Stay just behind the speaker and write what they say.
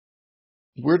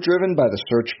We're driven by the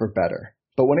search for better.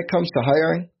 But when it comes to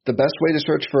hiring, the best way to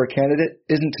search for a candidate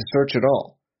isn't to search at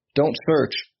all. Don't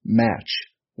search, match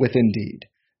with Indeed.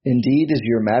 Indeed is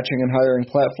your matching and hiring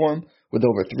platform with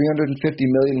over 350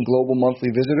 million global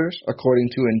monthly visitors, according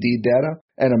to Indeed data,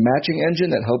 and a matching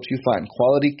engine that helps you find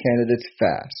quality candidates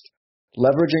fast.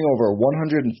 Leveraging over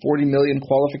 140 million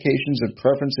qualifications and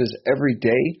preferences every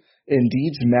day,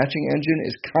 Indeed's matching engine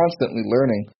is constantly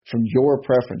learning from your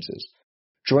preferences.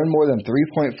 Join more than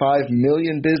 3.5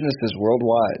 million businesses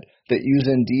worldwide that use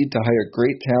Indeed to hire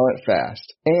great talent fast.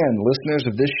 And listeners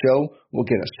of this show will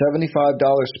get a $75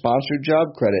 sponsored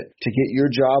job credit to get your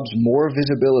jobs more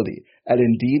visibility at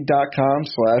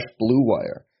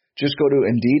Indeed.com/BlueWire. Just go to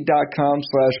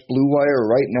Indeed.com/BlueWire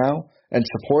right now and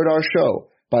support our show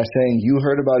by saying you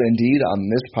heard about Indeed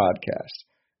on this podcast.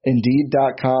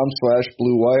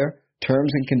 Indeed.com/BlueWire.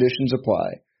 Terms and conditions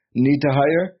apply. Need to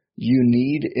hire? You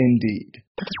need Indeed.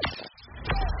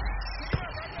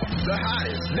 The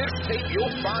hottest Knicks tape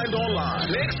you'll find online.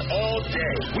 Knicks all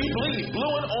day. We bleed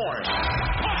blue and orange.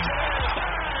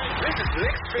 This is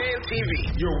Knicks Fan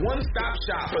TV, your one-stop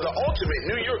shop for the ultimate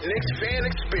New York Knicks fan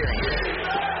experience.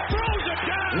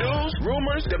 News,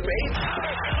 rumors, debates,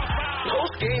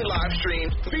 post-game live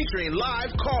streams featuring live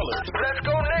callers. Let's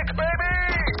go Knicks,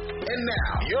 baby! And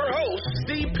now, your host,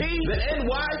 CP, the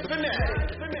NY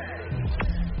Fanatic.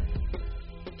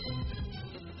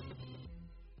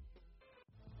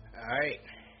 All right,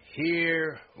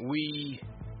 here we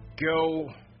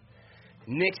go.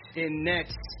 Knicks and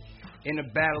Nets in the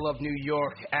Battle of New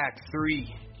York, Act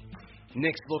 3.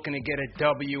 Knicks looking to get a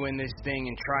W in this thing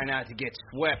and try not to get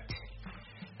swept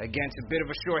against a bit of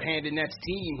a shorthanded Nets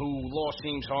team who lost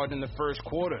games hard in the first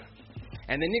quarter.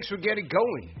 And the Knicks would get it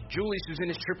going. Julius was in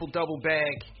his triple-double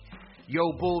bag.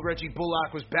 Yo, Bull, Reggie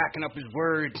Bullock was backing up his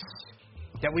words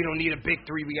that we don't need a big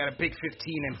 3, we got a big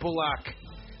 15, and Bullock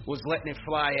was letting it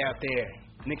fly out there.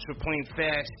 Knicks were playing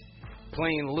fast,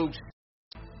 playing loose.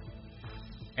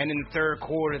 And in the third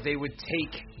quarter, they would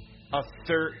take a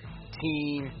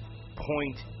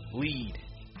 13-point lead.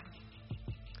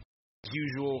 As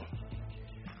usual,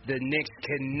 the Knicks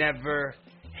can never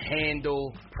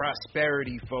handle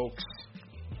prosperity, folks.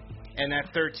 And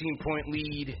that 13-point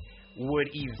lead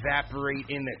would evaporate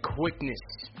in the quickness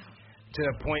to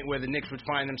the point where the Knicks would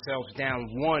find themselves down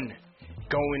 1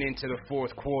 going into the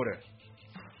fourth quarter.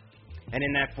 And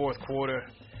in that fourth quarter,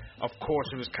 of course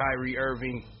it was Kyrie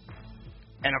Irving.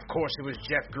 And of course it was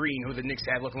Jeff Green, who the Knicks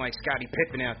had looking like Scottie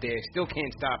Pippen out there. Still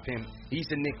can't stop him. He's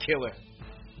the Knick killer.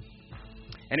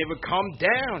 And it would come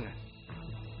down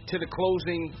to the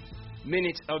closing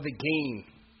minutes of the game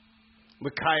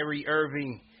with Kyrie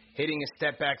Irving hitting a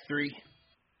step-back 3.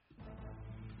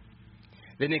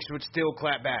 The Knicks would still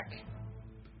clap back.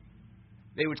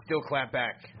 They would still clap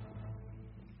back.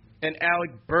 And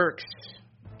Alec Burks,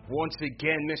 once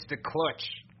again, Mr.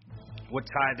 Clutch, would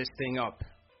tie this thing up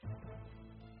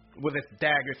with a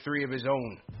dagger 3 of his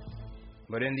own.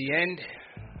 But in the end,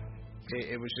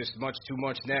 it was just much too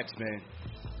much Nets, man.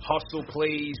 Hustle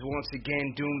plays once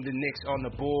again doomed the Knicks on the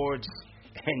boards.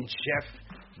 And Jeff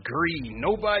Green,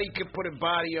 nobody could put a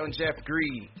body on Jeff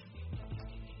Green.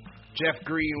 Jeff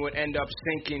Green would end up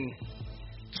sinking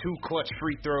 2 clutch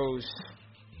free throws.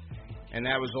 And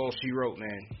that was all she wrote,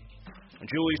 man.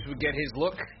 Julius would get his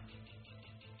look,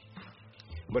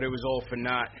 but it was all for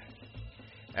naught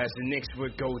as the Knicks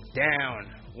would go down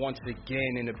once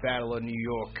again in the Battle of New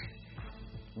York.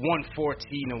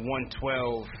 114 and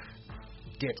 112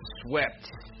 get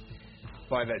swept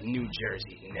by the New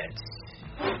Jersey Nets.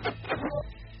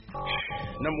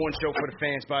 Number 1 show for the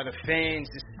fans by the fans.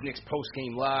 This is Knicks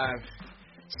Postgame Live.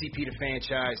 CP the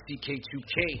Franchise,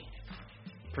 CK2K,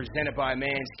 presented by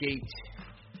Manscaped.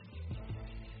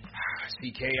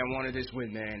 CK, I wanted this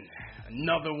win, man.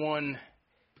 Another one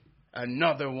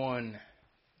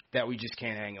that we just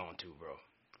can't hang on to, bro.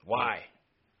 Why?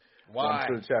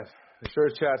 I'm sure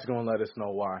chat's gonna let us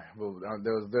know why. But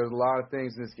there's a lot of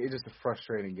things in this game. It's just a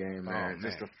frustrating game, man.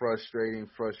 Just a frustrating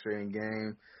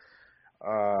game.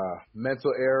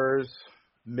 Mental errors,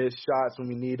 missed shots when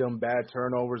we need them, bad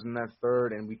turnovers in that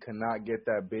third, and we could not get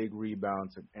that big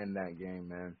rebound to end that game,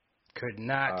 man. Could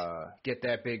not get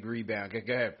that big rebound. Go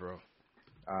ahead, bro.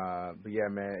 But yeah,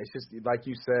 man, it's just like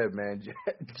you said, man.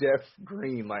 Jeff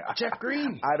Green, Jeff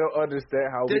Green. I don't understand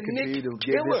how we continue to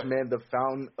give this man the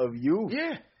fountain of youth.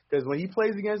 Yeah, because when he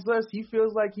plays against us, he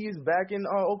feels like he's back in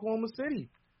Oklahoma City.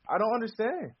 I don't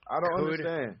understand.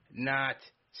 Could not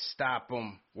stop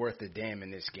him worth a damn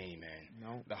in this game, man.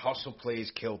 No. The hustle plays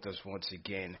killed us once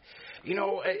again. You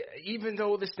know, even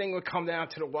though this thing would come down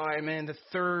to the wire, man, the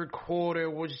third quarter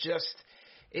was just,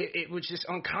 it was just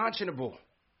unconscionable.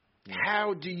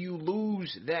 How do you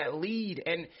lose that lead?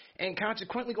 And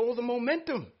consequently, all the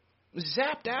momentum was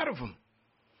zapped out of them.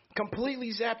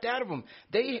 Completely zapped out of them.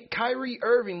 Kyrie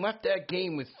Irving left that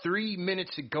game with 3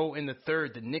 minutes to go in the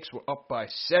third. The Knicks were up by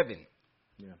 7.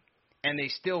 Yeah. And they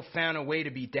still found a way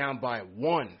to be down by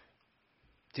 1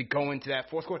 to go into that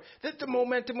fourth quarter. The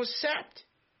momentum was sapped.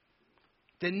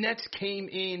 The Nets came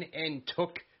in and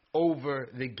took over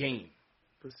the game.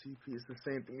 But CP, it's the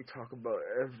same thing we talk about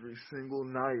every single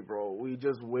night, bro. We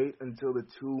just wait until the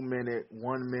 2-minute,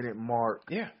 1-minute mark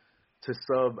to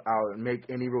sub out and make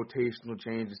any rotational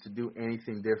changes to do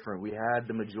anything different. We had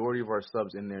the majority of our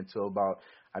subs in there until about,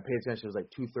 I paid attention, it was like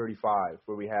 2:35,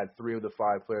 where we had 3 of the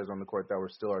 5 players on the court that were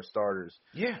still our starters.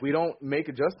 Yeah. We don't make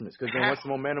adjustments because then once the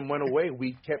momentum went away,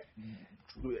 we kept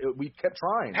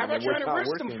trying. How about trying to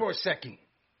rest them for a second?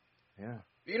 Yeah.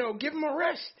 You know, give them a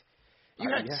rest. You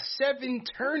had 7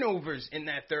 turnovers in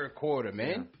that third quarter,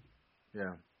 man.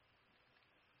 Yeah.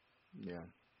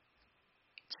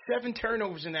 7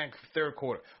 turnovers in that third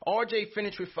quarter. RJ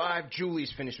finished with 5.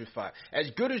 Julius finished with 5. As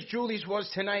good as Julius was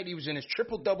tonight, he was in his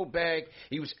triple-double bag.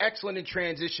 He was excellent in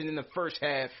transition in the first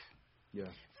half. Yeah.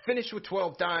 Finished with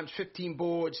 12 dimes, 15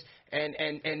 boards, and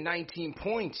 19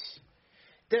 points.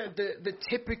 The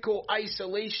typical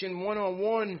isolation,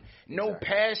 one-on-one, no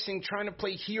passing, trying to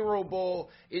play hero ball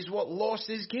is what lost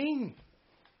this game.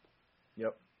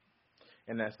 Yep.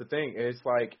 And that's the thing. It's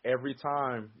like every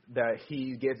time that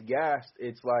he gets gassed,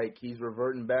 it's like he's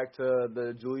reverting back to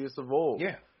the Julius of old.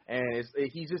 Yeah. And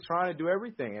he's just trying to do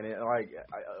everything. And I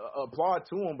applaud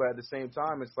to him, but at the same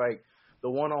time, it's like the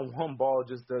one-on-one ball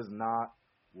just does not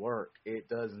work. It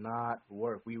does not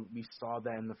work. We saw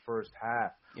that in the first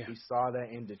half. Yeah. We saw that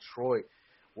in Detroit.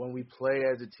 When we play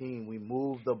as a team, we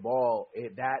move the ball.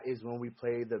 That is when we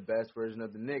play the best version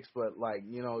of the Knicks. But,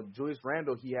 Julius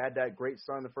Randle, he had that great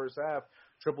start in the first half,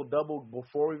 triple-double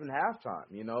before even halftime.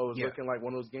 It was looking like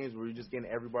one of those games where you're just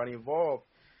getting everybody involved.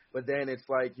 But then it's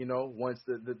like, once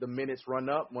the minutes run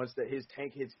up, once his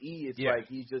tank hits E, it's like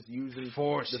he's just using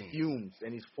the fumes,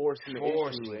 and he's forcing the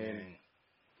issue. And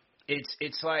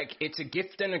it's like it's a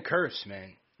gift and a curse,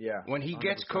 man. Yeah. When he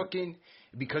gets 100%. cooking,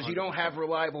 because you don't have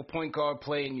reliable point guard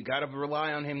play and you got to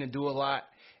rely on him to do a lot,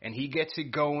 and he gets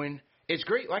it going, it's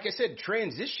great. Like I said,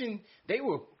 transition, they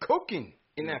were cooking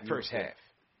in that first half.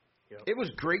 Yep. It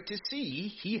was great to see.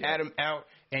 He had him out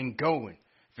and going,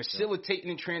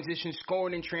 facilitating in transition,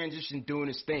 scoring in transition, doing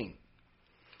his thing.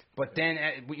 But then,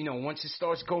 once it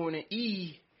starts going to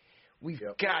E, we've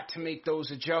got to make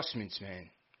those adjustments, man.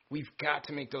 We've got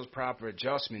to make those proper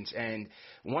adjustments, and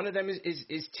one of them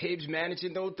is Tibbs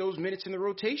managing those minutes in the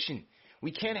rotation.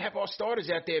 We can't have our starters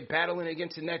out there battling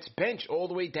against the Nets bench all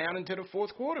the way down into the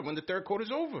fourth quarter when the third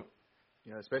quarter's over.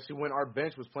 Yeah, especially when our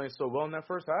bench was playing so well in that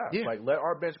first half. Yeah. Let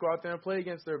our bench go out there and play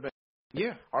against their bench.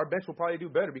 Yeah. Our bench will probably do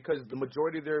better because the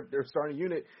majority of their starting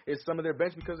unit is some of their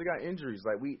bench because they got injuries.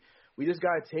 We just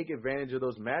got to take advantage of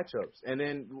those matchups. And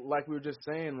then, like we were just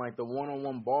saying, the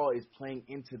one-on-one ball is playing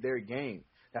into their game.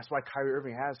 That's why Kyrie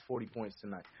Irving has 40 points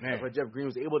tonight. Man. That's why Jeff Green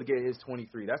was able to get his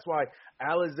 23. That's why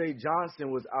Alize Johnson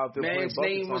was out there playing buckets.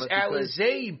 Man's name was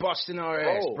Alize busting our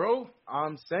ass, bro.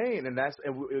 I'm saying, and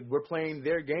we're playing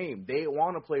their game. They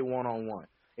want to play one-on-one.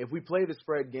 If we play the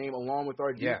spread game along with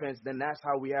our defense, then that's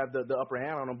how we have the upper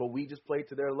hand on them. But we just played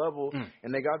to their level,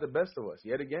 and they got the best of us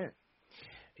yet again.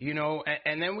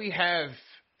 And then we have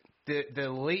the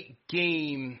late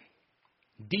game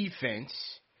defense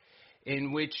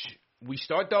in which we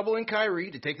start doubling Kyrie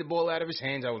to take the ball out of his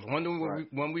hands. I was wondering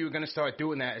when we were going to start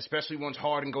doing that, especially once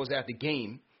Harden goes out the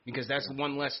game, because that's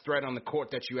one less threat on the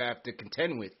court that you have to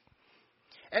contend with.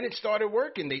 And it started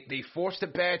working. They forced a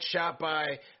bad shot by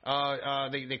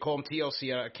they call him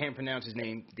TLC. I can't pronounce his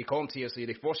name. They call him TLC.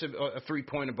 They forced a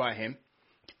three-pointer by him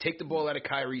to take the ball out of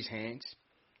Kyrie's hands.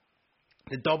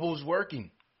 The double's working.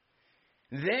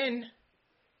 Then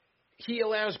he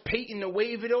allows Peyton to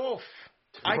wave it off.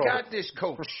 I got this,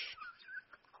 coach.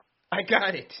 I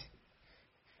got it.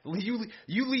 You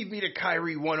leave me to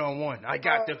Kyrie one-on-one. I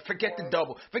got the forget the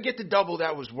double. Forget the double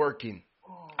that was working.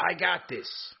 I got this.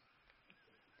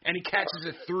 And he catches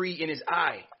a 3 in his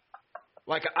eye.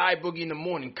 Like an eye boogie in the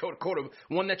morning. Quarter,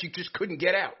 one that you just couldn't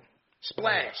get out.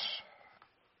 Splash.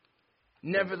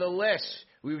 Nevertheless,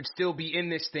 we would still be in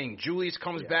this thing. Julius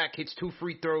comes back, hits 2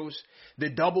 free throws. The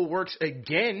double works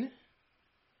again,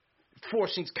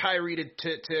 forcing Kyrie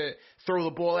to throw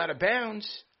the ball out of bounds.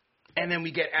 And then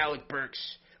we get Alec Burks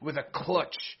with a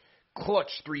clutch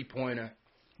three-pointer.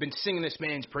 Been singing this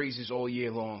man's praises all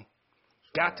year long.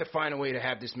 Got to find a way to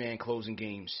have this man closing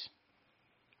games.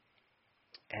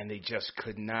 And they just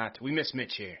could not. We miss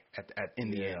Mitch here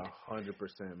in the end.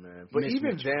 100%, man. But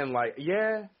even then,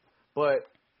 But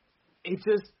it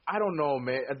just, I don't know,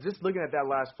 man. Just looking at that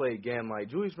last play again, like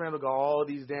Julius Randle got all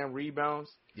these damn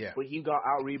rebounds. Yeah. But he got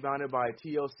out-rebounded by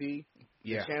TLC,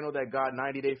 the channel that got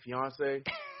 90 Day Fiance,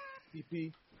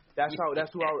 CP. That's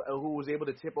who was able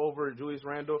to tip over Julius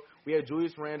Randle. We had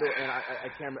Julius Randle, and I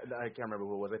can't remember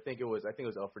who it was. I think it was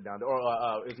Alfred down there, or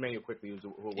it was Manuel Quickly who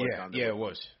was down there. Yeah, it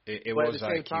was. It but was. At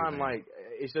the same IQ, time, man. like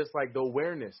it's just like the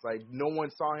awareness. Like no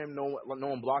one saw him, no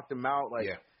one blocked him out. Like,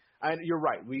 and you're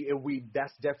right. We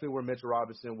that's definitely where Mitchell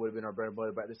Robinson would have been our bread and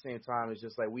butter. But at the same time, it's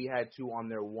just like we had two on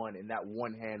their one, and that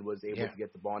one hand was able to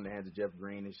get the ball in the hands of Jeff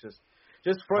Green. It's just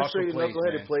frustrating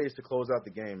knuckleheaded plays to close out the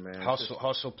game, man.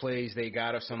 Hustle plays. They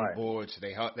got us on the boards.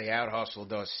 They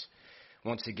out-hustled us.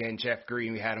 Once again, Jeff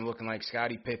Green, we had him looking like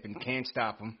Scottie Pippen. Can't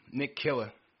stop him. Nick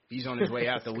Killer, he's on his way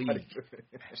out the league.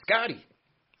 Scottie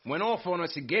went off on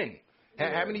us again.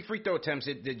 How many free throw attempts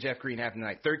did Jeff Green have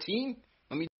tonight? 13?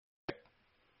 Let me check.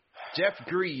 Jeff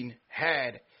Green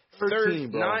had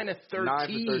 13, 9 of 13. 9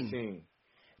 for 13.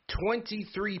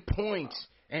 23 points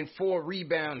and 4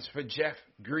 rebounds for Jeff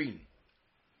Green.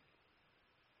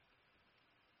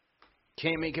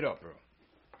 Can't make it up, bro.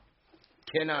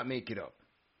 Cannot make it up.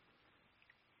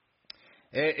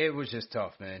 It was just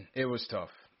tough, man. It was tough.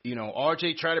 You know,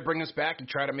 RJ tried to bring us back and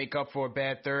try to make up for a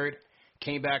bad third.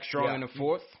 Came back strong in the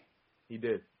fourth. He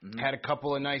did. Mm-hmm. Had a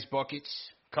couple of nice buckets,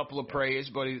 couple of prayers,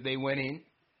 but they went in.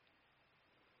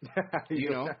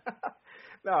 You know.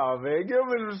 No, man, give him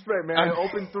his respect, man.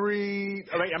 Open three.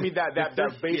 I mean that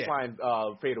baseline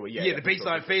fadeaway. Yeah, the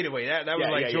baseline fadeaway. That was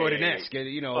like Jordan-esque,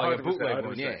 you know, like a bootleg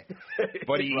one. Yeah,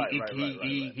 but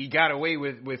he got away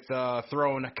with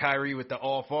throwing Kyrie with the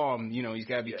off arm. You know, he's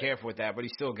got to be careful with that, but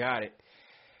he still got it.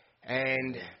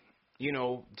 And you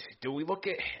know, do we look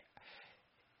at?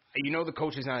 You know, the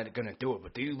coach is not going to do it,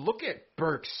 but do you look at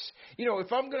Burks? You know,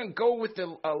 if I'm going to go with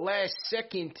the last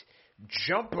second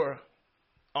jumper,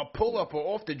 a pull-up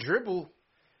or off the dribble,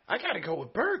 I got to go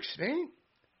with Burks, man.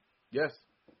 Yes.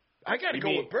 I got to go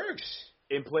with Burks.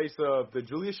 In place of the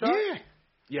Julius shot?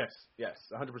 Yeah. Yes,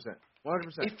 100%.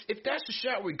 100%. If that's the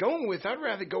shot we're going with, I'd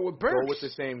rather go with Burks. Go with the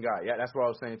same guy. Yeah, that's what I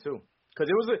was saying, too. Because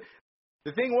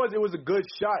the thing was, it was a good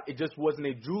shot. It just wasn't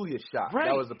a Julius shot. Right.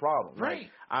 That was the problem. Right. Like,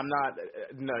 I'm not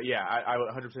I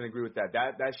 100% agree with that.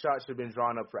 That shot should have been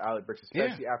drawn up for Alec Burks,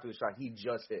 especially after the shot he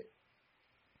just hit.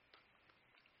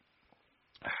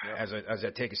 As I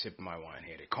take a sip of my wine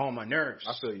here to calm my nerves.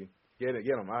 I feel you. Get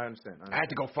him. I understand. I had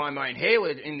to go find my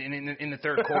inhaler in the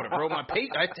third quarter, bro.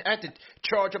 I had to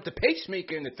charge up the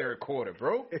pacemaker in the third quarter,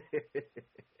 bro.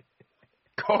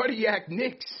 Cardiac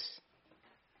Knicks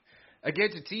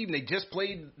against a team they just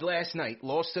played last night,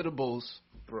 lost to the Bulls.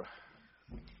 Bruh.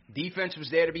 Defense was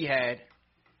there to be had,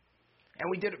 and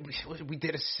we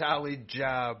did a solid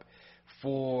job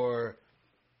for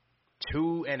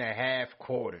 2.5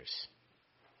 quarters.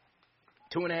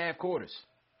 2.5 quarters.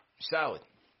 Solid.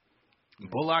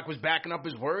 Bullock was backing up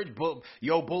his words. Bull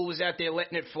was out there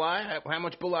letting it fly. How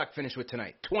much Bullock finished with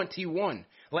tonight? 21.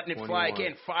 Letting it fly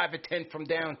again. 5 of 10 from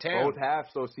downtown. Both halves,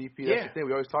 so CP. That's the thing.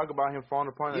 We always talk about him falling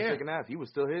apart in the second half. He was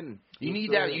still hitting. You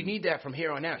need that. You need that from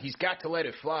here on out. He's got to let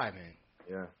it fly, man.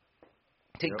 Yeah.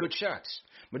 Take good shots,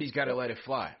 but he's got to let it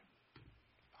fly.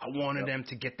 I wanted them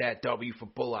to get that W for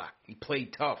Bullock. He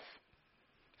played tough.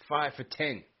 5 for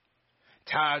 10.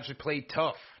 Taj played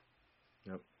tough.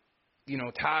 Yep. You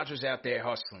know, Taj was out there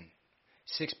hustling.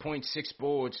 6.6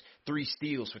 boards, 3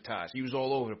 steals for Taj. He was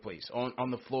all over the place.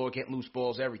 On the floor, getting loose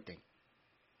balls, everything.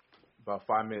 About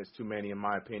 5 minutes too many, in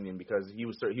my opinion, because he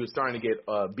was starting to get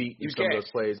beat in some of those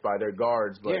plays by their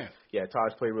guards. But,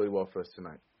 Taj played really well for us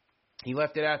tonight. He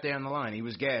left it out there on the line. He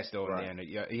was gassed, though, in the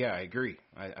end. Yeah, I agree.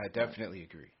 I definitely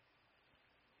agree.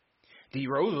 D.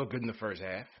 Rose looked good in the first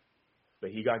half. But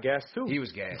he got gassed, too. He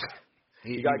was gassed.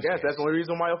 He got gassed. That's the only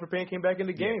reason why Elfrid Payne came back in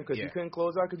the game, because he couldn't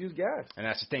close out because he was gassed. And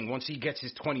that's the thing. Once he gets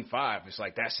his 25, it's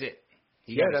like, that's it.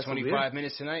 He got his 25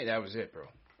 minutes tonight. That was it, bro.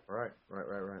 Right.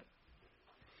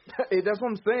 That's what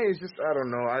I'm saying. It's just, I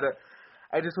don't know.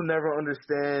 I just will never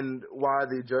understand why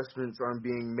the adjustments aren't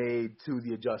being made to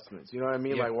the adjustments. You know what I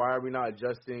mean? Yeah. Like, why are we not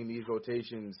adjusting these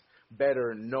rotations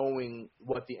better, knowing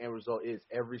what the end result is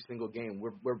every single game?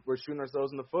 We're shooting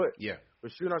ourselves in the foot. Yeah. We're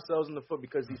shooting ourselves in the foot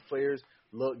because these players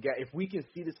look. If we can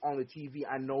see this on the TV,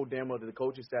 I know damn well that the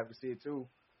coaching staff can see it too.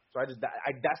 So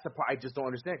that's the part I just don't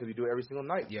understand, because we do it every single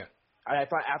night. Yeah. I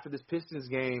thought after this Pistons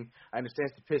game, I understand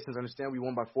it's the Pistons. I understand we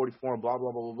won by 44 and blah,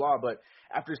 blah, blah, blah, blah. But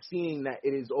after seeing that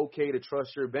it is okay to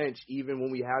trust your bench, even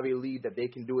when we have a lead, that they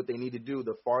can do what they need to do,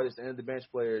 the farthest end of the bench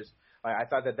players, I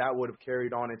thought that would have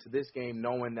carried on into this game,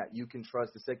 knowing that you can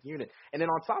trust the second unit. And then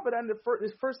on top of that, in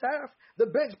this first half, the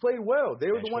bench played well.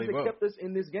 They were the ones that kept us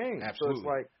in this game. Absolutely. So it's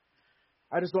like,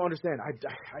 I just don't understand.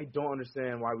 I don't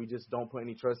understand why we just don't put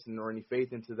any trust in or any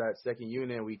faith into that second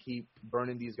unit, and we keep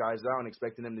burning these guys out and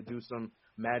expecting them to do some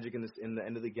magic in the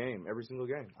end of the game, every single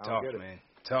game. I don't get it. Man.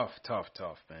 Tough,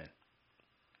 man.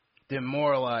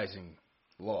 Demoralizing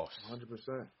loss.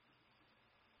 100%.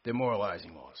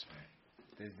 Demoralizing loss,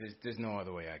 man. There's no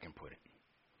other way I can put it.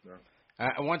 Yeah.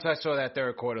 Once I saw that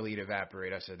third quarter lead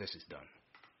evaporate, I said, this is done.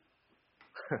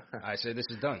 I said, this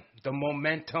is done. The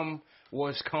momentum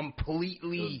was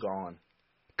completely gone.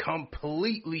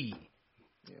 Completely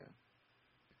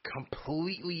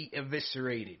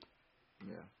eviscerated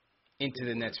into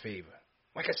the Nets' favor.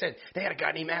 Like I said, they had a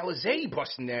guy named Alizé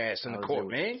busting their ass on the court,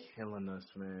 man. Killing us,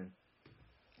 man.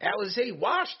 Alizé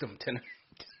washed them tonight.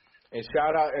 And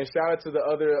shout out to the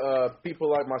other people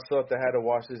like myself that had to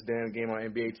watch this damn game on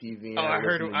NBA TV. I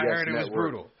heard it was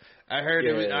brutal. I heard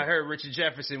Richard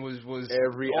Jefferson was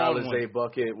every Alizé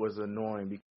bucket was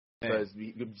annoying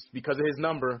because of his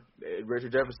number.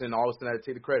 Richard Jefferson all of a sudden had to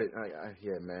take the credit.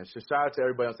 Yeah, man. So shout out to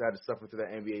everybody else that had to suffer through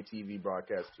that NBA TV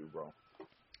broadcast too, bro.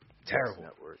 Terrible.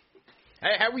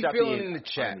 Hey, how we feeling in the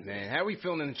chat, man? How we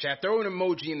feeling in the chat? Throw an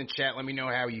emoji in the chat. Let me know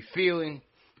how you feeling.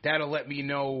 That'll let me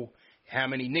know how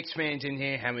many Knicks fans in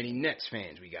here, how many Nets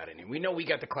fans we got in here. We know we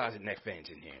got the closet Nets fans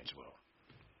in here as well.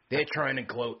 They're trying to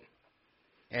gloat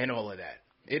and all of that.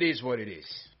 It is what it is.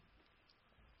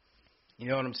 You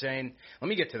know what I'm saying? Let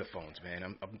me get to the phones, man.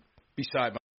 I'm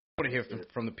beside my. I want to hear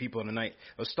from the people tonight.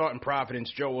 Let's start in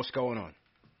Providence. Joe, what's going on?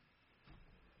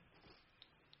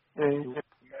 Hey, man.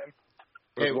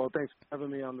 First of all, thanks for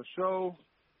having me on the show.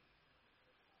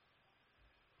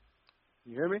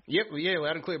 You hear me? Yep, yeah,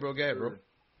 loud and clear, bro. Go ahead, bro.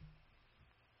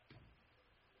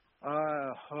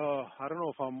 I don't know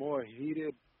if I'm more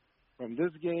heated from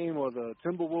this game or the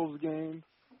Timberwolves game,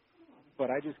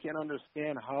 but I just can't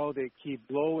understand how they keep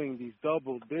blowing these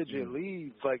double-digit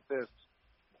leads like this.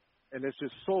 And it's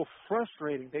just so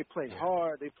frustrating. They play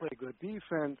hard, they play good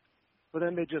defense, but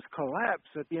then they just collapse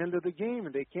at the end of the game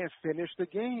and they can't finish the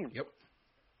game. Yep.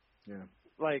 Yeah.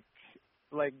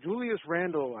 Like Julius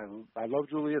Randle, I love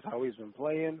Julius, how he's been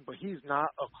playing, but he's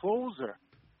not a closer.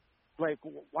 Like,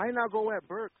 why not go at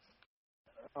Burks?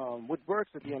 With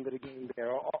Burks at the end of the game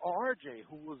there, or RJ,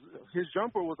 his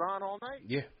jumper was on all night.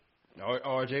 Yeah,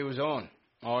 RJ was on.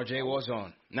 RJ was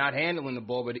on. Not handling the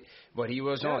ball, but he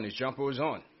was on. His jumper was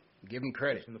on. Give him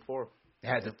credit. In the fourth.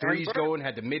 Had the threes going,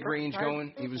 had the mid-range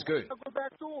going. He was good. I'll go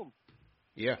back to him.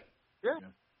 Yeah.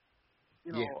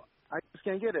 You know, I just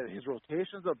can't get it. His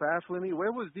rotations are baffling me.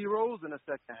 Where was D Rose in the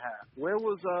second half? Where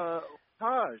was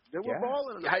Taj? They were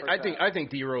balling in the first half. I think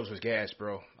D Rose was gassed,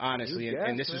 bro. Honestly,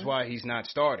 and this is why he's not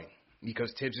starting,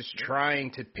 because Tibbs is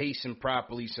trying to pace him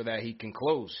properly so that he can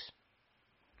close.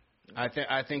 I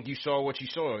think you saw what you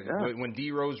saw. When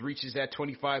D Rose reaches that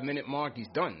 25-minute mark, he's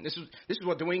done. This is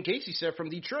what Dwayne Casey said from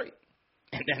Detroit,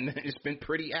 and it's been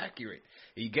pretty accurate.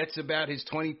 He gets about his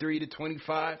 23 to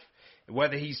 25.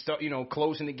 Whether he's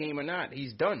closing the game or not,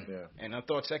 he's done. Yeah. And I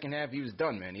thought second half he was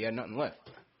done, man. He had nothing left.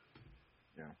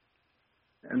 Yeah.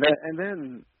 And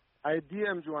then I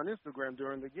DM'd you on Instagram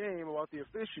during the game about the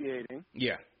officiating.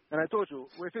 Yeah. And I told you,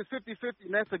 if it's 50-50,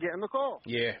 Nets are getting the call.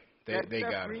 Yeah, they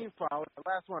got Green it. foul, the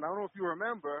last one, I don't know if you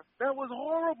remember. That was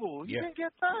horrible. He didn't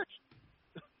get touched.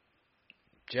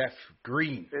 Jeff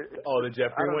Green. The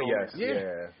Jeff Green one? Yes.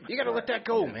 Yeah. You got to let that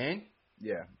go, man.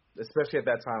 Yeah. Especially at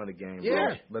that time of the game. Yeah.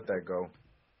 Bro. Let that go.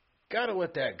 Got to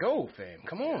let that go, fam.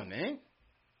 Come on, man.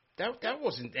 That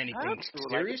wasn't anything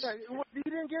serious. He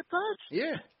didn't get touched.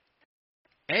 Yeah.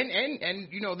 And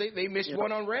they missed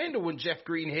one on Randall when Jeff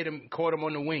Green caught him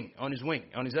on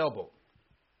his elbow.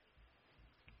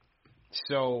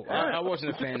 So I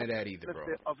wasn't a fan of that either,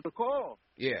 bro. Of the call.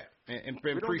 Yeah, and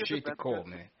appreciate the call,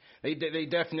 man. They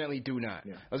definitely do not.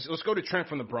 Yeah. Let's go to Trent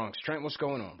from the Bronx. Trent, what's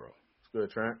going on, bro? It's good,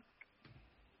 Trent.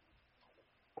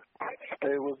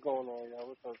 Hey, what's going on, y'all?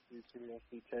 What's up, CT and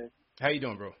CK? How you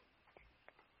doing, bro?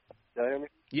 Y'all hear me?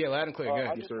 Yeah, loud and clear. Go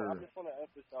ahead. I just want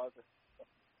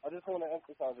to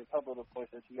emphasize a couple of the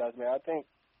points that you guys made. I think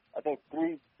there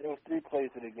was three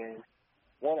plays of the game.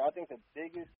 One, I think the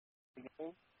biggest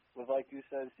game was, like you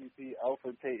said, CP,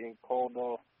 Elfrid Payton called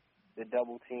off the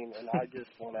double team, and I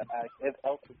just want to ask, if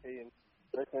Elfrid Payton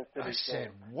listens to this game,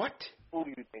 what? Who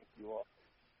do you think you are?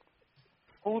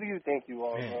 Who do you think you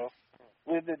are, bro?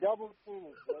 With the double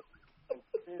team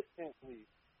consistently,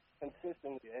 and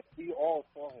we all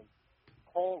saw him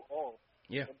call off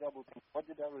the double team. What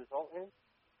did that result in?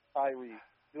 Kyrie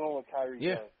doing what Kyrie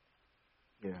does.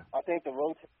 Yeah. I think the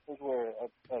rotations were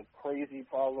a crazy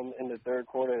problem in the third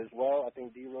quarter as well. I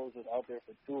think D Rose was out there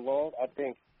for too long. I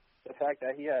think the fact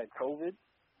that he had COVID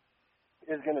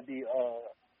is going to be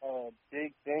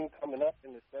big thing coming up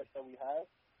in the stretch that we have,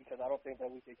 because I don't think that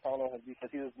we could count on him because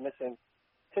he was missing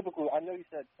typical. I know you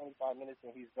said 25 minutes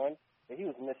and he's done, but he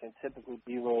was missing typical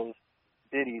D-Rose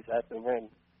ditties at the rim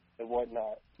and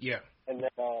whatnot. Yeah. And then,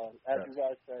 as you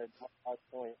guys said, my last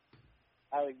point,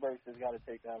 Alec Burks has got to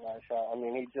take that last shot. I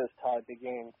mean, he just tied the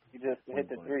game. He just hit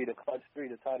the three, the clutch three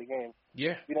to tie the game.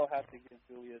 Yeah. You don't have to give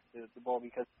Julius the ball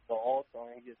because he's the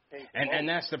all-star and he gets paid. And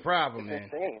that's the problem, man.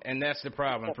 Insane. And that's the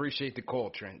problem. I appreciate the call,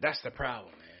 Trent. That's the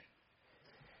problem, man.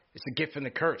 It's a gift and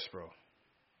the curse, bro.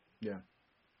 Yeah.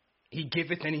 He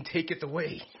giveth and he taketh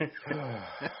away.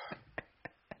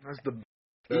 That's the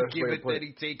best he way giveth to put and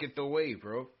he taketh away,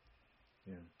 bro.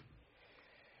 Yeah.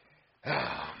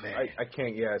 Oh, man. I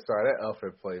can't. Yeah, sorry, that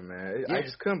Alfred play, man. Yeah. I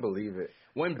just couldn't believe it.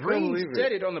 When Breen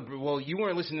said it on the you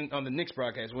weren't listening on the Knicks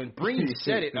broadcast. When Breen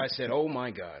said it, I said, "Oh my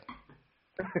God."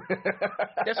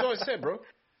 That's what I said, bro.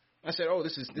 I said, "Oh,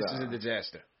 this is a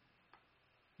disaster."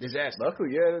 Disaster. Luckily,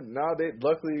 yeah. No, they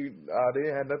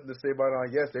had nothing to say about it.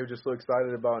 I guess they were just so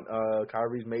excited about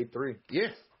Kyrie's made three. Yeah.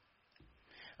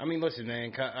 I mean, listen,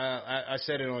 man. I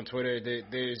said it on Twitter.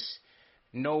 There's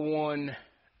no one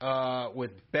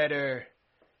with better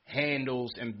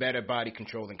handles and better body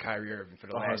control than Kyrie Irving for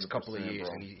the last couple of years,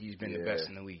 bro. and he's been the best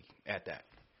in the league at that.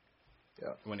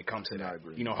 Yeah. When it comes to I that,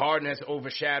 agree. you know, Harden has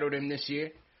overshadowed him this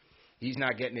year. He's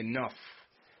not getting enough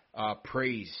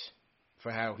praise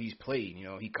for how he's played. You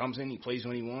know, he comes in, he plays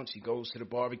when he wants, he goes to the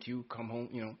barbecue, come home.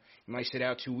 You know, he might sit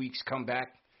out 2 weeks, come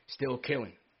back, still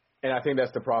killing. And I think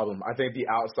that's the problem. I think the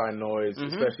outside noise,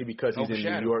 especially because he's in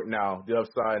New York now, the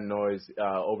outside noise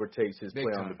overtakes his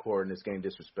play on the court, and it's getting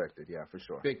disrespected. Yeah, for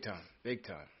sure. Big time, big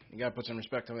time. You got to put some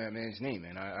respect on that man's name,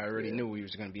 man. I already knew he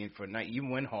was going to be in for a night,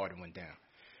 even when Harden went down.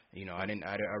 You know, I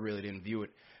really didn't view it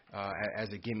as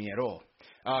a gimme at all.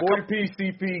 40-piece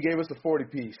CP gave us a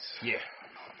 40-piece. Yeah,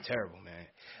 terrible,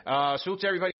 man. Salute to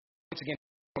everybody once again.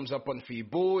 Thumbs up button for you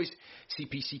boys.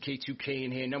 CPCK2K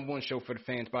in here. Number one show for the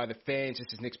fans by the fans.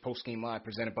 This is Knicks Postgame Live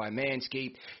presented by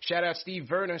Manscaped. Shout out Steve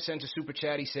Verner. Sends a super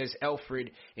chat. He says,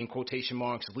 Alfred, in quotation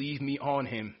marks, leave me on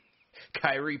him.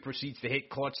 Kyrie proceeds to hit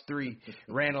clutch three.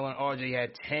 Randall and RJ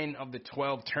had 10 of the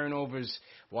 12 turnovers.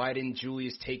 Why didn't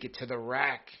Julius take it to the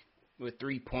rack with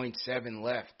 3.7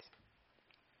 left?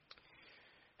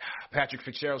 Patrick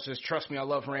Fitzgerald says, trust me, I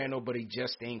love Randall, but he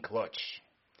just ain't clutch.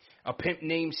 A pimp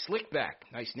named Slickback,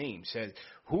 nice name, says,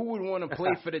 who would want to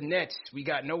play for the Nets? We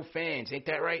got no fans. Ain't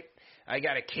that right? I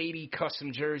got a KD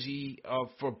custom jersey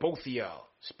for both of y'all.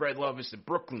 Spread love is the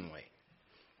Brooklyn way.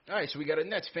 All right, so we got a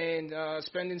Nets fan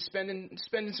spending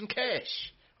some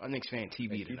cash on Knicks Fan TV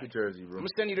tonight. Keep the jersey, bro. I'm going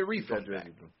to send you the refund jersey,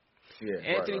 back. bro. Yeah,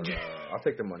 Anthony, right. I'll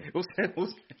take the money. We'll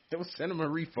send him a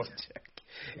refund check.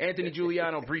 Anthony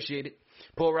Giuliano, appreciate it.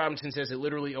 Paul Robinson says it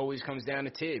literally always comes down to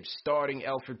Tibbs, starting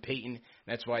Elfrid Payton.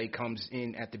 That's why he comes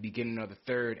in at the beginning of the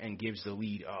third and gives the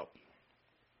lead up.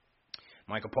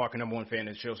 Michael Parker, number one fan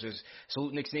of the show, says,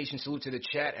 salute Knicks Nation, salute to the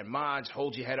chat and mods.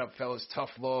 Hold your head up, fellas.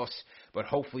 Tough loss, but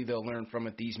hopefully they'll learn from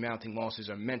it. These mounting losses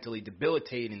are mentally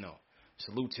debilitating, though.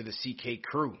 Salute to the CK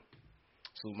crew.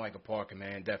 Salute Michael Parker,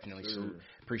 man. Definitely salute.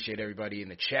 Appreciate everybody in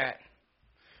the chat.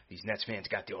 These Nets fans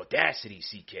got the audacity,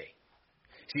 CK.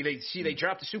 They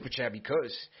dropped the super chat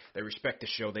because they respect the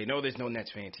show. They know there's no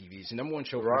Nets Fan TV. It's the number one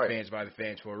show for the fans by the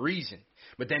fans for a reason.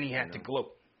 But then he had to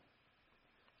gloat.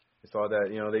 It's all that,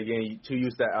 they getting too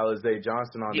used to Alize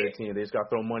Johnson on their team. They just got to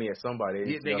throw money at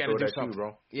somebody. They got to do something. Too,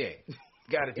 bro. Yeah,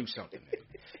 got to do something, man.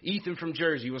 Ethan from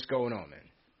Jersey, what's going on, man?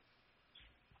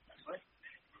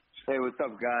 Hey, what's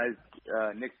up, guys?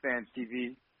 Knicks Fan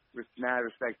TV. Mad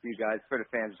respect to you guys. For the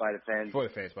fans by the fans. For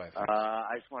the fans by the fans.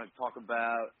 I just want to talk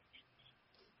about...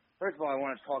 First of all, I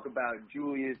want to talk about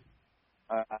Julius.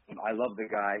 I love the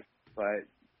guy, but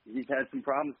he's had some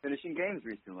problems finishing games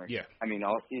recently. Yeah. I mean,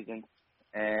 all season.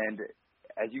 And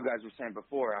as you guys were saying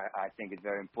before, I think it's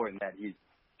very important that he's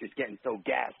just getting so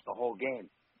gassed the whole game.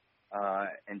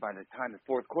 And by the time the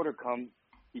fourth quarter comes,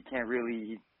 he can't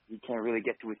really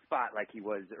get to his spot like he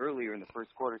was earlier in the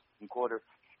first quarter, second quarter.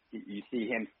 You see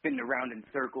him spinning around in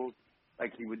circles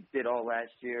like he did all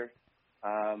last year.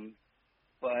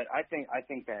 But I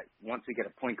think that once we get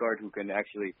a point guard who can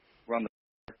actually run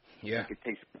the floor, who can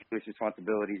take some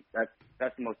responsibilities,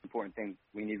 that's the most important thing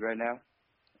we need right now.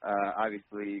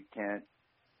 Obviously,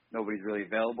 nobody's really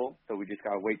available, so we just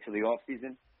got to wait till the off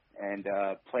season and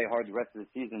play hard the rest of the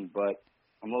season. But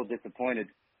I'm a little disappointed.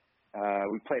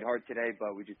 We played hard today,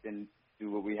 but we just didn't do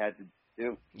what we had to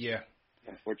do. Yeah.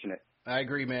 Unfortunate. I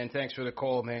agree, man. Thanks for the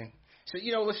call, man. So,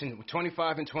 listen,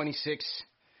 25 and 26,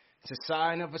 it's a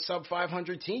sign of a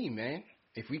sub-500 team, man.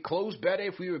 If we close better,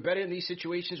 if we were better in these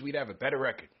situations, we'd have a better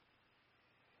record.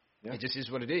 It just is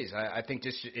what it is. I think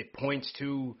it points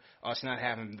to us not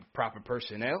having the proper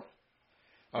personnel,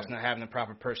 us not having the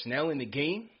proper personnel in the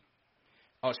game,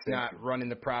 us not running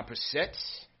the proper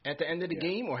sets at the end of the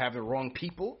game, or having the wrong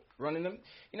people running them.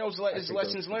 You know, it's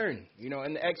lessons learned. You know,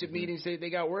 in the exit meetings, they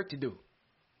got work to do.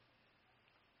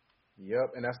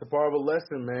 Yep, and that's the part of a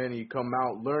lesson, man. You come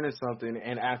out learning something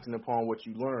and acting upon what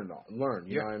you learn.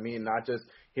 You know what I mean? Not just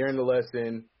hearing the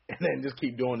lesson and then just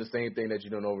keep doing the same thing that you're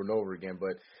doing over and over again.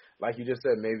 But like you just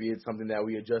said, maybe it's something that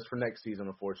we adjust for next season.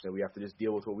 Unfortunately, we have to just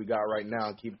deal with what we got right now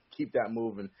and keep that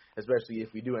moving. Especially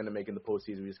if we do end up making the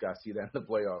postseason, we just got to see that in the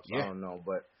playoffs. I don't know,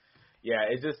 but yeah,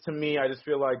 it's just, to me, I just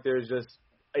feel like there's just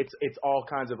it's all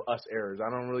kinds of us errors. I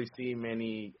don't really see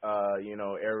many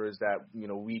errors that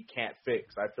we can't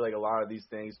fix. I feel like a lot of these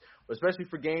things, especially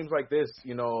for games like this,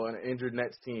 an injured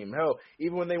Nets team. Hell,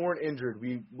 even when they weren't injured,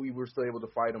 we were still able to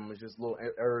fight them. It's just little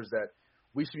errors that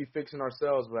we should be fixing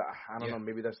ourselves, but I don't know.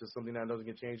 Maybe that's just something that doesn't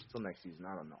get changed until next season.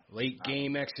 I don't know. Late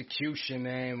game execution,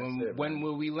 man. When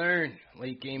will we learn?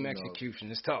 Late game execution.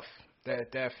 It's tough.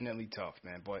 That's definitely tough,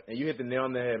 man. But and you hit the nail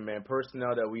on the head, man.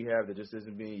 Personnel that we have that just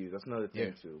isn't being used. That's another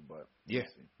thing too. But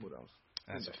what else?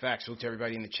 That's a fact. Salute to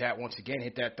everybody in the chat once again.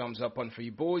 Hit that thumbs up button for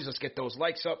you boys. Let's get those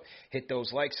likes up. Hit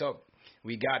those likes up.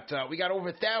 We got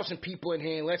over 1,000 people in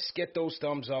here. Let's get those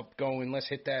thumbs up going. Let's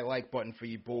hit that like button for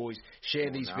you boys. Share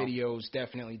these videos.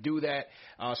 Definitely do that.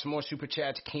 Some more super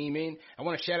chats came in. I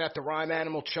want to shout out to Rhyme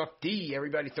Animal Chuck D.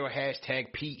 Everybody throw a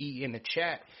hashtag PE in the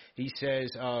chat. He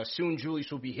says, soon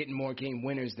Julius will be hitting more game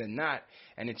winners than not,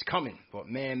 and it's coming. But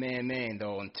man,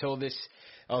 though, until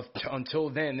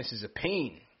then, this is a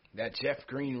pain. That Jeff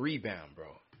Green rebound, bro.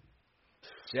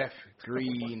 Jeff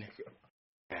Green.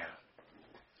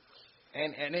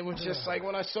 And it was just like,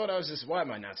 when I saw it, I was just, why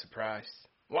am I not surprised?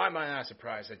 Why am I not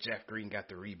surprised that Jeff Green got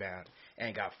the rebound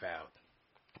and got fouled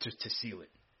just to seal it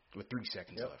with 3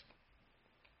 seconds left?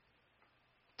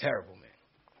 Terrible,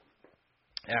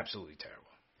 man. Absolutely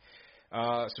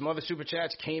terrible. Some other super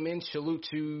chats came in. Salute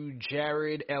to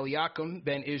Jared Eliakim,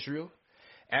 Ben Israel.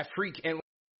 At Freak and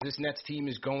this Nets team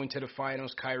is going to the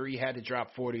finals. Kyrie had to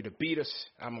drop 40 to beat us.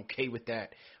 I'm okay with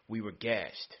that. We were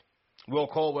gassed. Will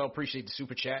Caldwell, appreciate the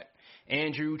super chat.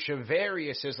 Andrew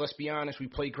Chaveria says, let's be honest, we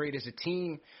play great as a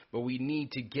team, but we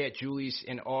need to get Julius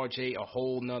and RJ a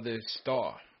whole nother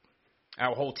star.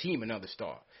 Our whole team another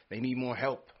star. They need more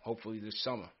help, hopefully this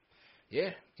summer.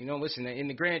 Yeah, listen, in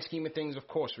the grand scheme of things, of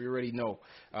course, we already know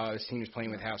this team is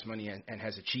playing with house money and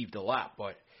has achieved a lot.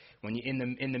 But when you're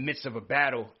in the midst of a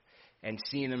battle and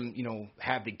seeing them,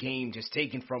 have the game just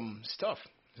taken from stuff,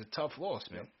 it's a tough loss,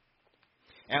 man.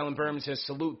 Alan Berman says,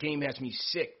 salute, game has me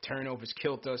sick. Turnovers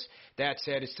killed us. That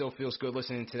said, it still feels good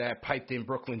listening to that piped-in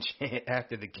Brooklyn chant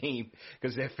after the game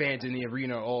because their fans in the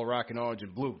arena are all rocking orange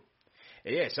and blue.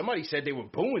 Yeah, somebody said they were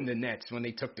booing the Nets when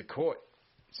they took the court.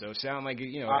 So it sounded like,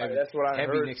 that's what I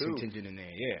heavy heard Knicks too. contingent in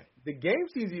there, yeah. The game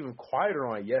seems even quieter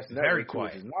on Yes Network. Very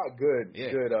quiet. It's not good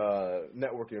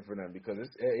networking for them because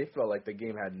it felt like the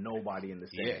game had nobody in the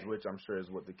stands, which I'm sure is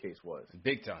what the case was.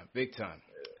 Big time.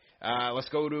 Let's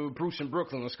go to Bruce in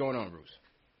Brooklyn. What's going on, Bruce?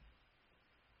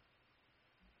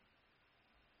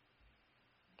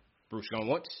 Bruce going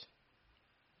once?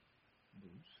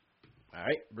 All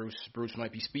right, Bruce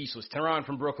might be speechless. Tehran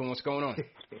from Brooklyn, what's going on?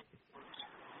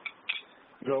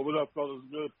 Yo, what up, fellas?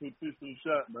 Good. Peace in the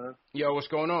chat, man. Yo, what's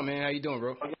going on, man? How you doing,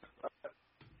 bro?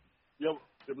 Yo,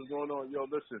 what's going on? Yo,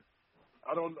 listen,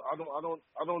 I don't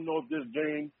know if this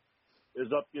game is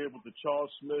up there with the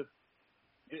Charles Smith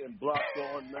getting blocked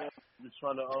on, man. Just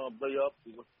trying to lay up,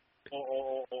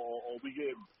 or we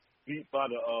get beat by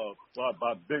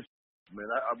by bitch, man.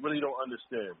 I really don't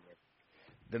understand, man.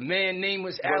 The man name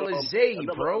was Alizé,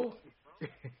 bro.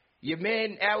 Your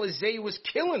man Alizé was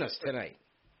killing us tonight.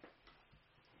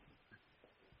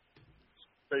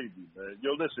 Baby, man.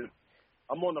 Yo, listen,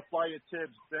 I'm on the Fire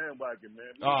Tibbs bandwagon,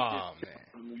 man.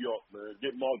 Man. New York, man.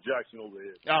 Get Mark Jackson over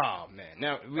here. Oh, man.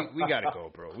 Now, we got to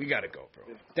go, bro.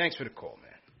 Thanks for the call,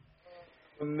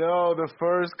 man. No, the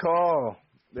first call.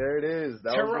 There it is.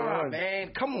 That was the one.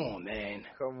 Man. Come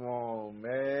on,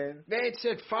 man. Man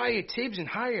said Fire Tibbs and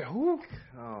hire who?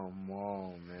 Come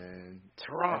on, man.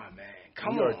 Tehran, man.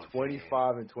 Come on. You are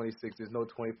 25 and 26. There's no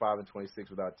 25 and 26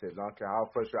 without Tibbs. I don't care how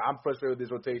frustrated. I'm frustrated with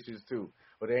these rotations, too.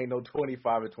 But there ain't no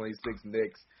 25 and 26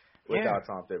 Knicks without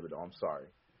Tom Thibodeau. I'm sorry.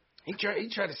 He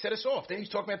tried to set us off. Then he's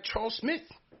talking about Charles Smith.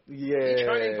 Yeah. He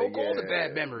tried to invoke all the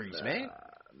bad memories, man.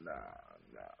 Nah.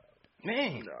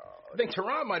 Man. No. I think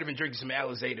Tehran might have been drinking some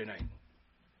Alizé tonight.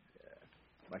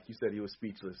 Yeah. Like you said, he was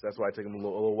speechless. That's why it took him a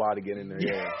little while to get in there.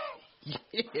 Yeah.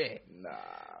 Yeah. Nah.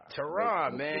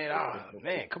 Tehran, man.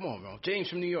 Man, come on, bro. James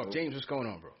from New York. James, what's going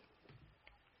on, bro?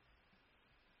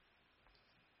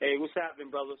 Hey, what's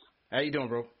happening, brothers? How you doing,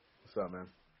 bro? What's up, man?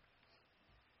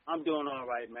 I'm doing all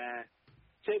right, man.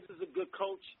 Tibbs is a good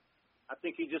coach. I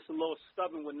think he's just a little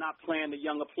stubborn with not playing the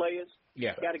younger players.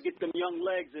 Yeah. Got to get them young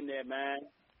legs in there, man.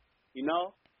 You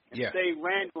know? And Yeah. stay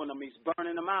Randall on them. He's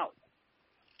burning them out.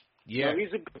 Yeah. You know,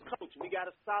 he's a good coach. We got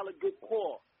a solid, good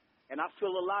core. And I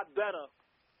feel a lot better.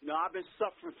 You know, I've been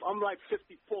suffering. I'm like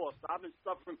 54, so I've been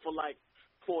suffering for like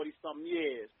 40-something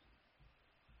years.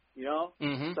 You know?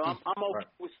 Mm-hmm. So I'm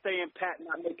okay with staying pat,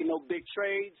 not making no big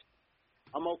trades.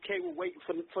 I'm okay with waiting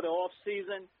for the off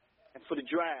season and for the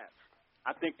draft.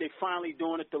 I think they're finally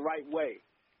doing it the right way.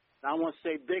 And I want to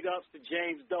say big ups to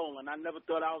James Dolan. I never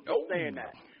thought I was saying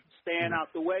that. Staying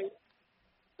out the way.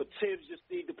 But Tibbs just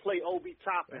need to play Obi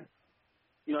Toppin.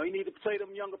 You know, he need to play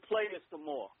them younger players some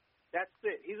more. That's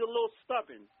it. He's a little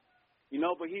stubborn, you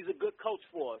know, but he's a good coach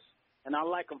for us, and I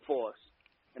like him for us.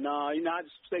 And, you know, I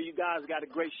just say you guys got a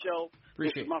great show.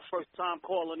 This is my first time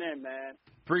calling in, man.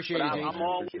 Appreciate it, James. I'm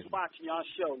always watching y'all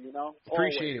show, you know.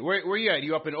 Appreciate it. Where you at?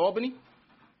 You up in Albany?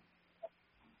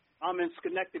 I'm in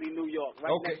Schenectady, New York,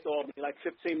 right next to Albany, like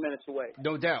 15 minutes away.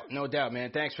 No doubt,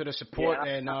 man. Thanks for the support,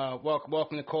 and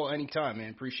welcome to call anytime, man.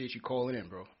 Appreciate you calling in,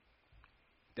 bro.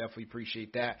 Definitely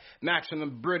appreciate that. Max from the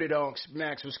Britadonks.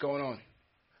 Max, what's going on?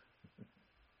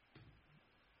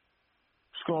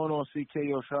 What's going on,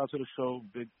 CKO? Shout out to the show.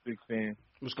 Big fan.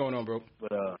 What's going on, bro?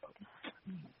 But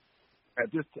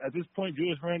at this point,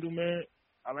 Julius Randle, man,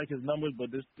 I like his numbers,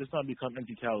 but this not become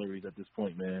empty calories at this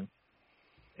point, man.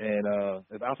 And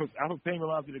if Alfred Payne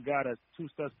reminds me of the guy that's 2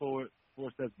 steps forward,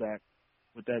 4 steps back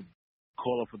with that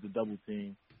call up with the double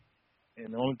team.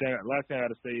 And the last thing I got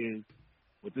to say is,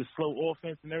 with this slow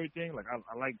offense and everything, like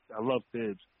I love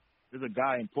Tibbs. There's a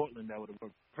guy in Portland that would have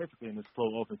worked perfectly in this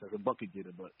slow offense as a bucket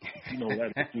getter, but you know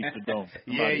that defeats the dome.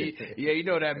 You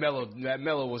know that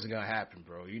Melo wasn't gonna happen,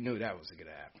 bro. You knew that wasn't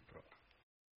gonna happen, bro.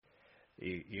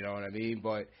 You know what I mean?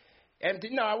 But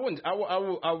no, I wouldn't.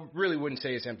 I really wouldn't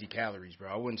say it's empty calories,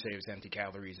 bro. I wouldn't say it's empty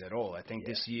calories at all. I think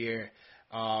this year,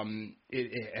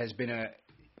 it has been a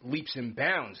leaps and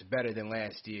bounds better than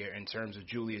last year in terms of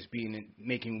Julius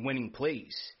making winning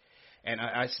plays. And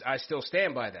I still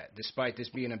stand by that, despite this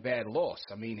being a bad loss.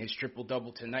 I mean, his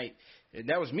triple-double tonight,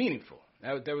 that was meaningful.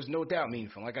 That was no doubt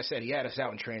meaningful. Like I said, he had us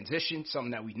out in transition,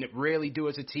 something that we rarely do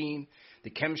as a team. The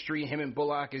chemistry, him and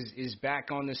Bullock, is back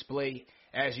on display,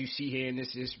 as you see here in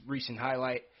this recent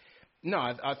highlight. No,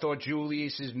 I thought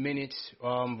Julius's minutes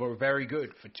were very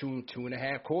good for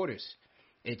 2.5 quarters.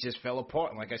 It just fell apart.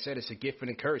 And like I said, it's a gift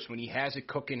and a curse. When he has it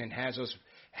cooking and has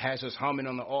us humming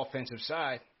on the offensive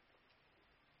side,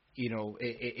 you know,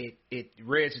 it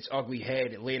rears its ugly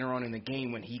head later on in the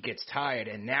game when he gets tired,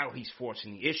 and now he's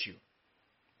forcing the issue.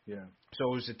 Yeah.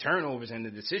 So it was the turnovers and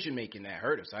the decision making that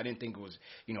hurt us. I didn't think it was,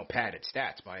 you know, padded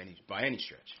stats by any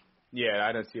stretch. Yeah,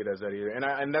 I don't see it as that either.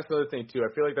 And that's the other thing too.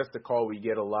 I feel like that's the call we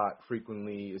get a lot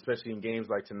frequently, especially in games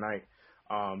like tonight.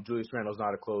 Julius Randle's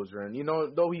not a closer, and you know,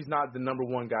 though he's not the number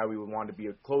one guy we would want to be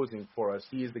a closing for us,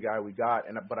 he is the guy we got.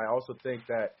 But I also think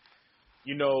that,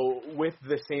 you know, with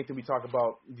the same thing we talk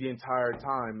about the entire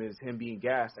time is him being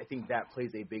gassed, I think that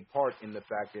plays a big part in the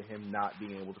fact of him not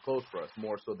being able to close for us,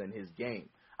 more so than his game.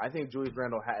 I think Julius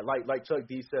Randle, like Chuck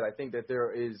D said, I think that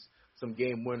there is some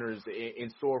game winners in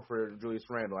store for Julius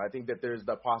Randle. I think that there's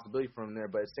the possibility for him there,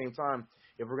 but at the same time,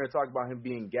 if we're going to talk about him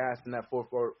being gassed in that fourth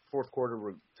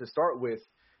quarter to start with,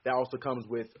 that also comes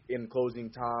with in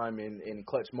closing time and in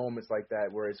clutch moments like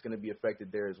that where it's going to be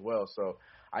affected there as well. So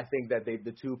I think that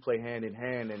the two play hand in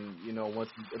hand, and, you know, once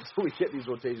we get these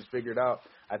rotations figured out,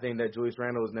 I think that Julius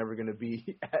Randle is never going to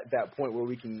be at that point where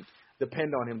we can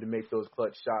depend on him to make those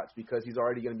clutch shots because he's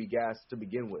already going to be gassed to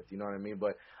begin with, you know what I mean?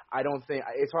 But I don't think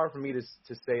 – it's hard for me to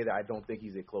say that I don't think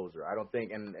he's a closer. I don't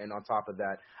think – and on top of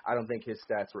that, I don't think his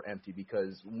stats were empty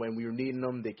because when we were needing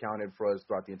them, they counted for us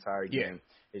throughout the entire game.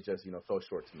 Yeah. It just, you know, fell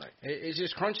short tonight. It's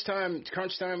just crunch time.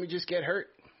 Crunch time, we just get hurt.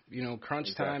 You know, crunch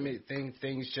time,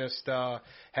 things just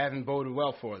haven't boded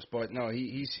well for us. But, no,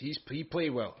 he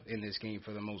played well in this game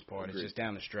for the most part. Agreed. It's just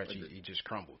down the stretch he just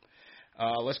crumbled.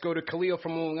 Let's go to Khalil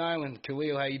from Long Island.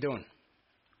 Khalil, how you doing?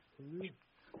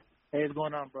 Hey, what's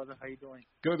going on, brother? How you doing?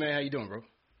 Good, man. How you doing, bro?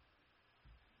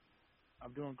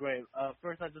 I'm doing great.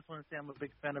 First, I just want to say I'm a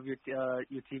big fan of your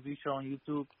TV show on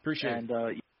YouTube. Appreciate it.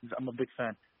 And I'm a big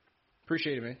fan.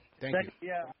 Appreciate it, man. Thank you.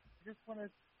 Yeah, I just want to.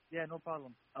 Yeah, no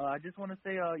problem. I just want to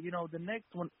say, you know, the Knicks,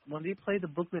 when they play the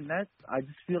Brooklyn Nets, I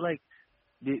just feel like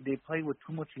they play with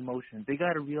too much emotion. They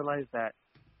got to realize that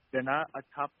they're not a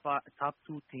top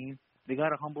 2 team. They got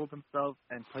to humble themselves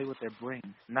and play with their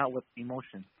brains, not with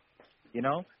emotion, you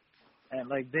know? And,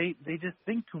 like, they just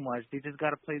think too much. They just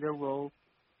got to play their role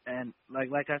And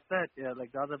like I said,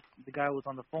 like the guy was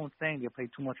on the phone saying they play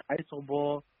too much iso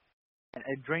ball, and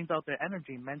it drains out their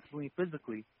energy mentally and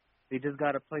physically. They just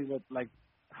got to play with like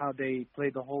how they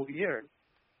played the whole year,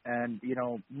 and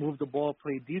move the ball,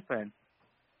 play defense.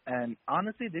 And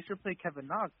honestly, they should play Kevin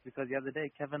Knox, because the other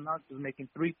day Kevin Knox was making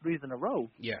 3 threes in a row.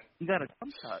 Yeah, he got a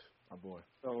jump shot. Oh boy.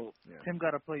 So Tim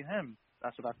got to play him.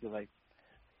 That's what I feel like.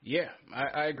 Yeah,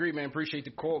 I agree, man. Appreciate the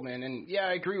call, man. And, yeah,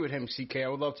 I agree with him, CK. I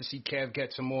would love to see Kev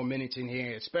get some more minutes in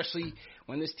here, especially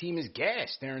when this team is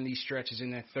gassed during these stretches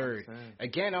in that third.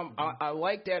 Again, I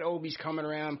like that Obi's coming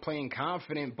around playing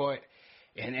confident, but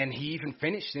and he even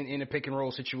finished in a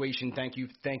pick-and-roll situation. Thank you,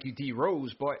 D.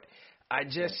 Rose. But I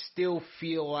just still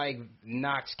feel like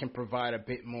Knox can provide a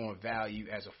bit more value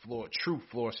as a true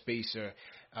floor spacer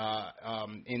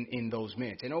in those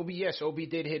minutes. And Obi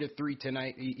did hit a 3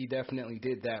 tonight. He definitely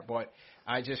did that. But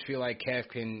I just feel like Kev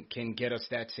can get us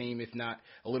that same, if not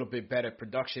a little bit better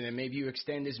production, and maybe you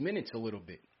extend his minutes a little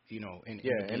bit. In and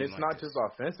it's not just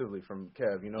offensively from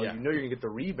Kev. You know you're going to get the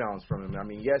rebounds from him. I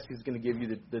mean, yes, he's going to give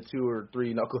you the 2 or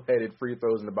 3 knuckleheaded free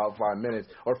throws in about 5 minutes,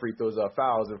 or free throws,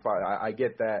 fouls. I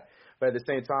get that. But at the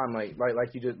same time, like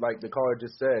the caller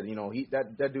just said,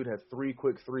 that dude had 3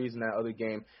 quick threes in that other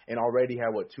game and already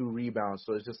had 2 rebounds.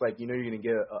 So it's just like you're going to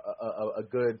get a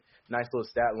good, nice little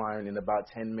stat line in about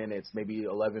 10 minutes, maybe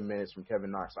 11 minutes from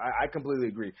Kevin Knox. I completely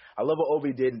agree. I love what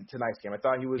Obi did in tonight's game. I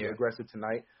thought he was aggressive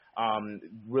tonight.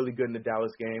 Really good in the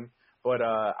Dallas game. But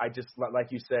I just,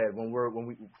 like you said, when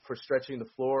we for stretching the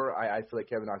floor, I feel like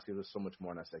Kevin Knox gives us so much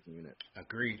more in that second unit.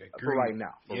 Agreed. For right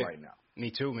now. Me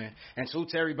too, man. And salute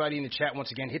to everybody in the chat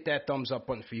once again. Hit that thumbs up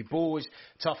button for your boys.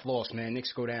 Tough loss, man.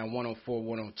 Knicks go down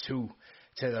 104-102 to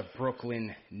the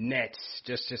Brooklyn Nets.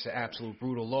 Just an absolute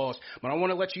brutal loss. But I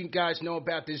want to let you guys know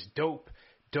about this dope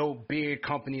beard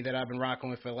company that I've been rocking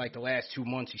with for like the last 2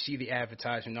 months. You see the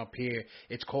advertisement up here.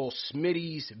 It's called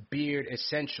Smitty's Beard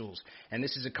Essentials. And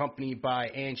this is a company by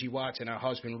Angie Watts and her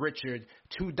husband Richard,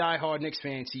 2 diehard Knicks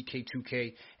fans,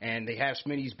 CK2K. And they have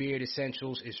Smitty's Beard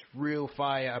Essentials. It's real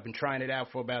fire. I've been trying it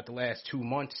out for about the last 2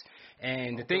 months.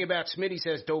 And the thing about Smitty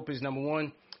says dope is, number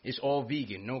one, it's all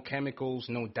vegan. No chemicals,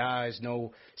 no dyes,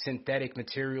 no synthetic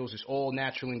materials. It's all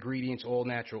natural ingredients, all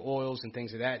natural oils and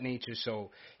things of that nature. So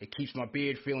it keeps my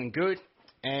beard feeling good.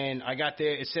 And I got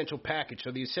their essential package.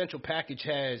 So the essential package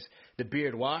has the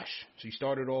beard wash. So you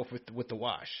start it off with the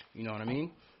wash. You know what I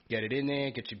mean? Get it in there,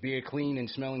 get your beard clean and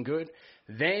smelling good.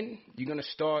 Then you're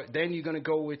gonna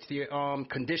go with your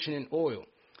conditioning oil.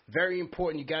 Very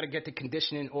important, you got to get the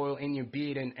conditioning oil in your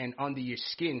beard and under your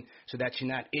skin so that you're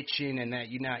not itching and that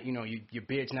you're not, your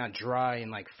beard's not dry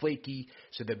and like flaky.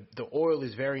 So the oil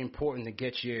is very important to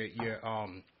get to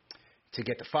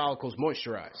get the follicles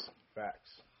moisturized. Facts.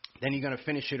 Then you're going to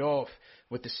finish it off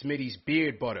with the Smitty's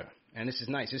beard butter. And this is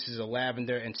nice. This is a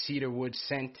lavender and cedarwood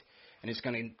scent. And it's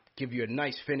going to give you a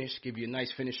nice finish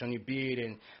on your beard.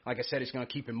 And like I said, it's going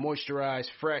to keep it moisturized,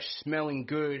 fresh, smelling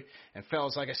good. And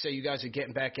fellas, like I said, you guys are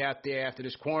getting back out there after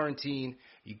this quarantine.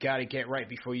 You got to get right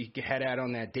before you head out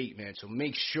on that date, man. So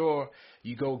make sure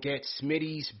you go get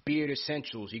Smitty's Beard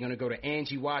Essentials. You're going to go to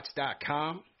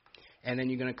angiewatts.com, and then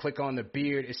you're going to click on the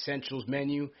Beard Essentials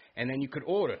menu, and then you could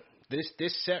order.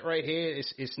 This set right here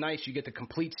is nice. You get the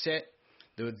complete set,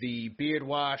 the beard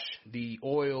wash, the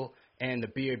oil, and the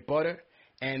beard butter.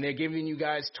 And they're giving you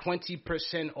guys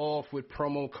 20% off with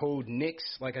promo code Knicks.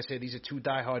 Like I said, these are 2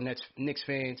 diehard Knicks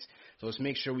fans. So let's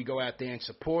make sure we go out there and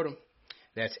support them.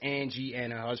 That's Angie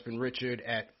and her husband Richard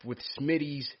with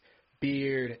Smitty's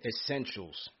Beard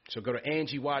Essentials. So go to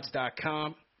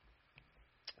angiewatts.com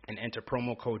and enter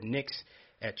promo code Knicks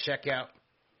at checkout.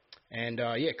 And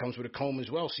it comes with a comb as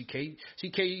well. CK,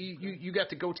 you got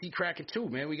the goatee cracking too,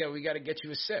 man. We got to get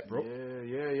you a set, bro.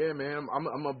 Yeah, man.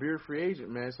 I'm a beard free agent,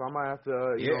 man. So I might have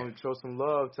to show some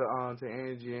love to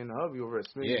Angie and hubby over at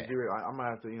Smitty's Beard. I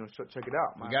might have to check it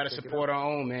out. We got to support our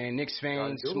own, man. Knicks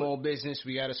fans, small business.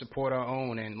 We got to support our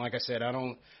own. And like I said, I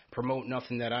don't promote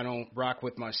nothing that I don't rock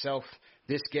with myself.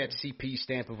 This gets CP's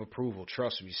stamp of approval.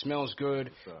 Trust me. Smells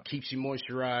good, keeps you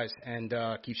moisturized, and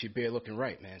keeps your beard looking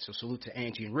right, man. So salute to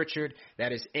Angie and Richard.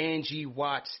 That is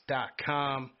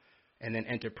angiewatts.com, and then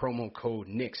enter promo code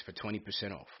Knicks for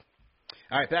 20% off.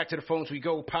 All right, back to the phones we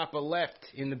go. Papa Left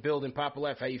in the building. Papa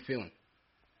Left, how you feeling?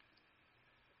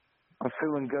 I'm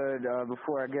feeling good.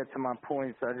 Before I get to my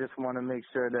points, I just want to make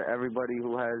sure that everybody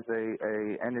who has a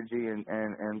energy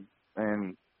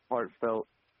and heartfelt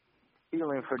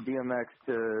feeling for DMX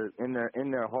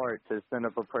in their heart to send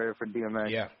up a prayer for DMX.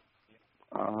 Yeah.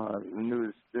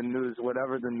 The news,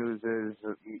 whatever the news is,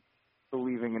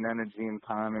 believing in energy and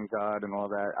time and God and all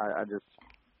that. I just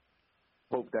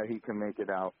hope that he can make it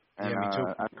out. And yeah, me too.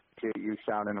 I appreciate you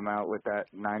shouting them out with that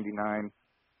 90s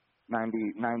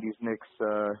Knicks.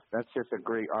 That's just a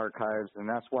great archives, and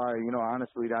that's why,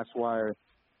 honestly, that's why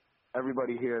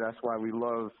everybody here, that's why we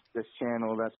love this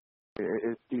channel.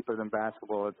 It's deeper than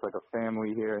basketball. It's like a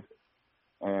family here,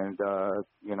 and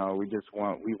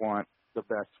we want the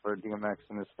best for DMX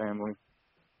and his family.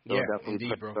 So yeah, definitely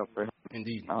indeed, bro. Up for him.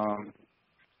 Indeed.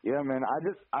 Yeah, man.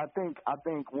 I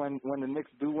think when the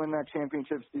Knicks do win that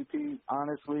championship, CP,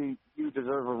 honestly, you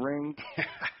deserve a ring.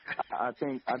 I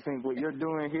think what you're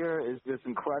doing here is just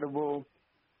incredible.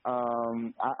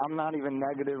 I'm not even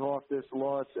negative off this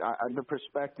loss. The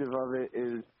perspective of it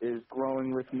is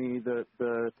growing with me.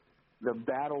 The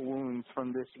battle wounds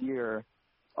from this year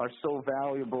are so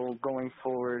valuable going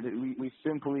forward. We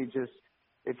simply just,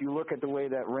 if you look at the way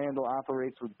that Randall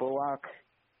operates with Bullock,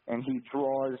 and he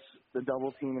draws the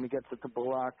double team and he gets it to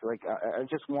Bullock, like I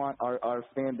just want our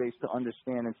fan base to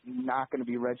understand it's not going to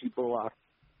be Reggie Bullock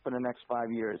for the next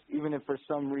 5 years. Even if for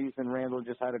some reason Randall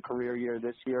just had a career year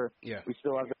this year, we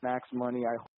still have the max money.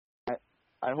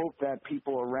 I hope that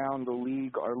people around the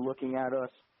league are looking at us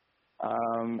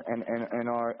and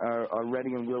are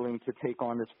ready and willing to take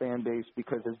on this fan base,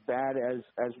 because as bad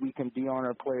as we can be on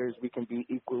our players, we can be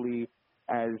equally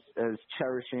as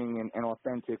cherishing and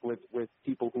authentic with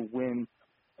people who win.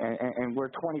 And we're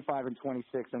 25 and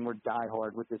 26, and we're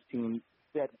diehard with this team,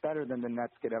 better than the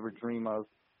Nets could ever dream of.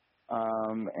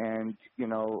 And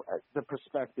the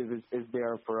perspective is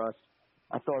there for us.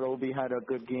 I thought Obi had a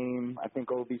good game. I think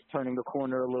Obi's turning the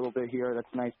corner a little bit here.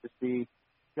 That's nice to see.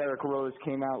 Derrick Rose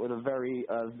came out with a very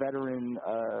veteran,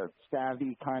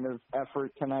 savvy kind of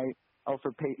effort tonight.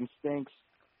 Elfrid Payton stinks.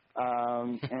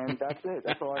 And that's it.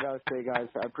 That's all I got to say, guys.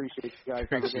 I appreciate you guys.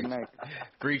 Have a good night.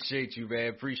 Appreciate you, man.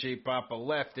 Appreciate Papa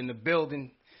Left in the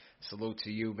building. Salute to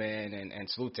you, man, and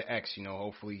salute to X.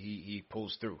 Hopefully he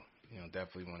pulls through.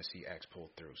 Definitely want to see X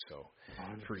pull through. So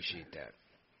appreciate that.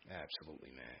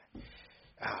 Absolutely, man.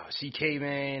 CK,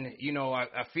 man,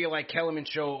 I feel like Kellerman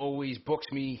Show always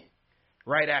books me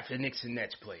right after Knicks and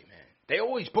Nets play, man. They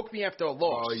always book me after a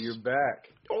loss. Oh, you're back.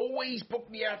 Always book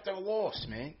me after a loss,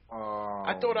 man. Oh,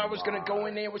 I thought I was going to go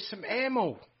in there with some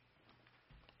ammo.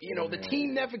 The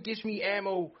team never gives me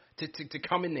ammo to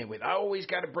come in there with. I always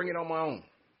got to bring it on my own.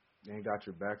 They ain't got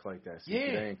your back like that.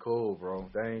 Yeah. That ain't cool, bro.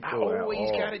 That ain't cool. I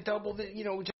always got to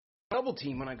double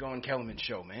team when I go on Kellerman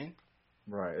Show, man.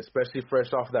 Right, especially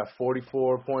fresh off that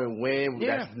 44-point win.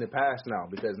 Yeah. That's in the past now,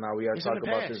 because now we got to talk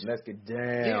about this Nets get down.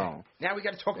 Yeah. Now we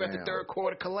got to talk about the third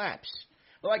quarter collapse.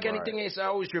 But like anything else, I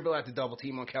always dribble out the double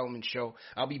team on Kellerman Show.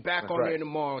 I'll be back on there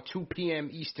tomorrow, 2 p.m.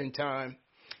 Eastern Time.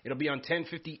 It'll be on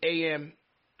 1050 a.m.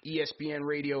 ESPN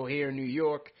Radio here in New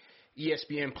York,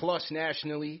 ESPN Plus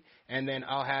nationally, and then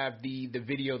I'll have the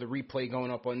video, the replay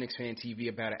going up on Knicks Fan TV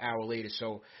about an hour later.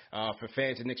 So for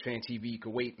fans of Knicks Fan TV, you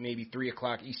can wait maybe 3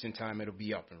 o'clock Eastern Time. It'll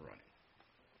be up and running.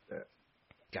 Yeah.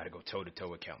 Got to go toe-to-toe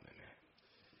with Kelman, man.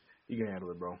 You can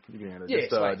handle it, bro. You can handle it. Yeah,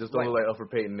 just don't look like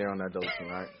Elfrid Payton there on that double team,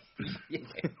 right?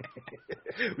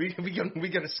 We're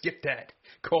gonna skip that.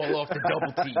 Call off the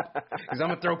double team. Because I'm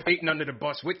going to throw Payton under the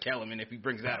bus with Kelman if he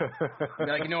brings that up. Be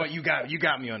like, you know what? You got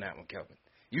me on that one, Kelvin.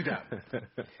 You got me.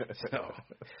 So,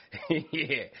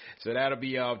 yeah. So that'll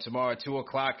be tomorrow at 2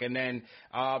 o'clock. And then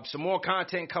some more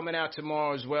content coming out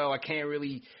tomorrow as well. I can't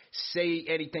really say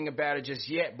anything about it just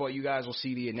yet, but you guys will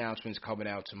see the announcements coming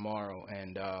out tomorrow.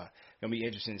 And it'll be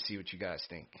interesting to see what you guys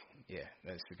think. Yeah,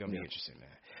 that's going to be interesting, man.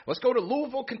 Let's go to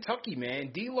Louisville, Kentucky,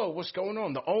 man. D-Lo, what's going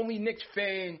on? The only Knicks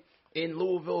fan in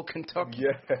Louisville, Kentucky.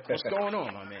 Yeah. What's going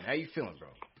on, my man? How you feeling, bro?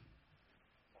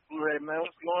 Great, man.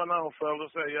 What's going on,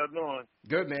 fellas? How y'all doing?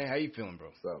 Good, man. How you feeling,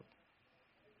 bro? What's up?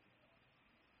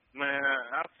 Man,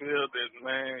 I feel that,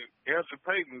 man, Elfrid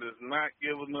Payton is not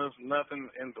giving us nothing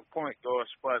in the point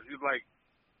guard spot. He's like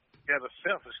got a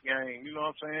selfish game. You know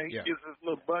what I'm saying? He gets his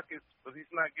little buckets, but he's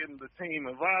not getting the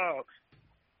team involved.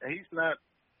 And he's not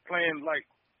playing, like,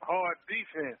 hard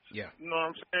defense. Yeah. You know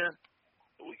what I'm saying?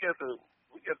 We got to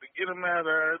get him out of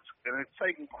there, and it's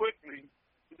taken quickly.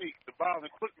 The ball in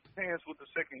quick hands with the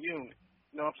second unit.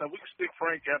 You know what I'm saying? We can stick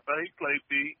Frank out there. He played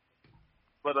D.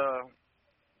 But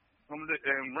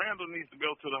and Randall needs to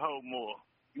go to the hole more,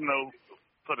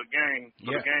 for the game.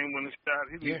 For the game when it's shot,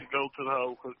 he needs to go to the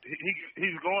hole because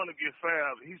he's going to get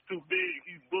fouled. He's too big.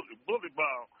 He's bully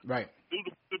ball. Right. Do the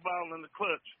bully ball in the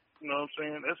clutch. You know what I'm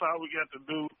saying? That's all we got to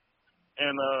do.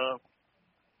 And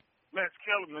Max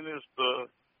Kellerman is the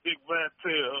big bad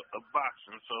tail of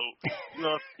boxing, so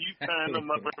you turn him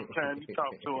up every time you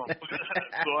talk to him.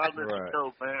 So I'll let you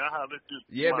go, man. I'll let you.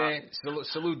 Yeah, man.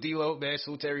 Salute D-Lo, man.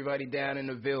 Salute to everybody down in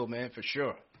the Ville, man, for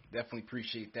sure. Definitely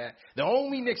appreciate that. The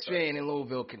only Knicks fan in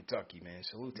Louisville, Kentucky, man.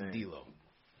 Salute to D-Lo.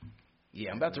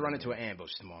 Yeah, I'm about to run into an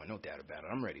ambush tomorrow. No doubt about it.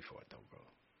 I'm ready for it, though, bro.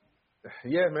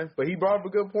 Yeah, man. But he brought up a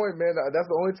good point, man. That's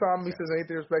the only time he says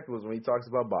anything respectable is when he talks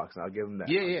about boxing. I'll give him that.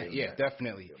 Yeah,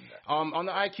 definitely. On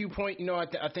the IQ point,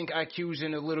 I think IQ's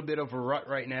in a little bit of a rut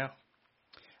right now.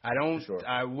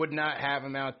 I would not have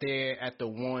him out there at the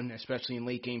 1, especially in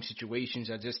late game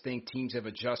situations. I just think teams have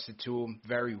adjusted to him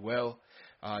very well.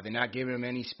 They're not giving him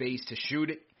any space to shoot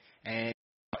it, and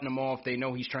cutting him off. They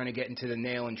know he's trying to get into the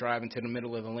nail and drive into the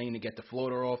middle of the lane to get the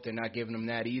floater off. They're not giving him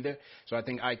that either. So I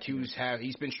think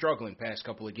he's been struggling past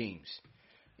couple of games.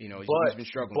 He's been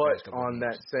struggling. But on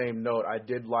that same note, I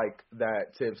did like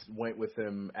that Tibbs went with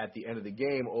him at the end of the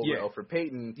game over Elfrid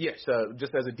Payton,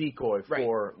 just as a decoy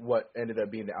for what ended up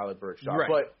being the Alec Burks shot. Right.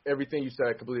 But everything you said,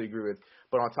 I completely agree with.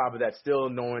 But on top of that, still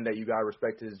knowing that you got to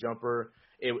respect his jumper,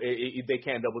 they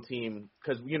can't double team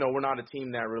because we're not a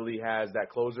team that really has that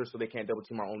closer, so they can't double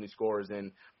team our only scorers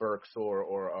in Burks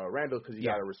or Randall because you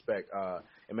got to respect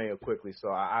Immanuel Quickley. So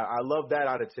I love that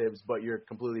out of Tibbs, but you're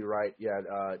completely right. Yeah.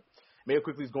 Mayo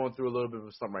Quickly's going through a little bit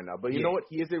of something right now. But you know what?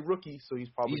 He is a rookie, so he's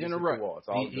probably in a rut.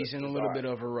 He's in a little bit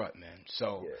of a rut, man.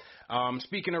 So,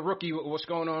 speaking of rookie, what's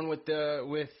going on with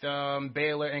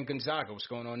Baylor and Gonzaga? What's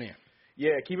going on there?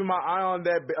 Yeah, keeping my eye on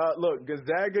that. Look,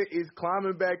 Gonzaga is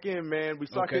climbing back in, man. We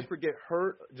saw Kispert get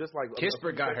hurt just like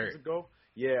Kispert got hurt ago.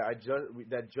 Yeah,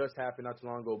 that just happened not too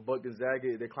long ago. But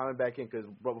Gonzaga, they're climbing back in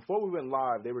but before we went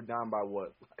live, they were down by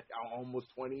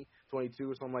almost 20,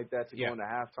 22 or something like that to go into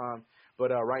halftime. But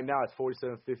right now it's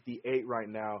 47-58 right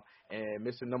now, and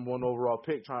Mr. Number 1 overall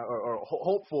pick or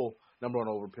hopeful number 1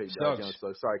 overall pick.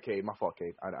 Sorry, Cade, my fault,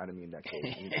 Cade. I didn't mean that,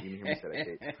 Cade. You didn't hear me say that,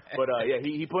 Cade. But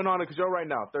he putting on a show right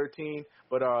now, 13.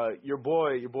 But your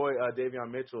boy,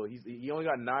 Davion Mitchell, he only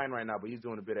got 9 right now, but he's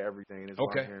doing a bit of everything. It's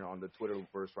what I'm hearing on the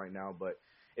Twitterverse right now, but.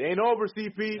 It ain't over,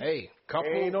 CP. Hey,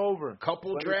 ain't over.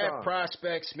 Couple draft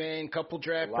prospects, man. Couple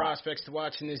draft prospects to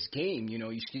watch in this game.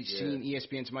 You've seen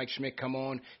ESPN's Mike Schmidt come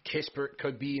on. Kispert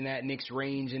could be in that Knicks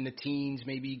range in the teens.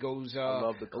 Maybe he goes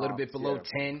a little bit below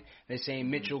 10. They're saying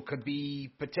Mitchell could be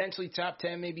potentially top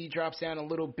 10. Maybe he drops down a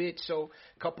little bit. So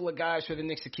a couple of guys for the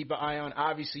Knicks to keep an eye on.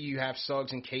 Obviously, you have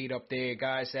Suggs and Cade up there,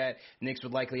 guys that Knicks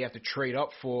would likely have to trade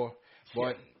up for.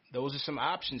 But those are some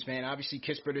options, man. Obviously,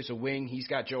 Kispert is a wing. He's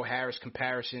got Joe Harris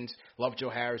comparisons. Love Joe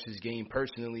Harris's game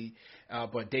personally.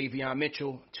 But Davion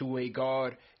Mitchell, two-way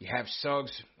guard. You have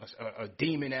Suggs, a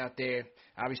demon out there.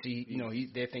 Obviously,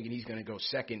 they're thinking he's going to go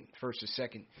first or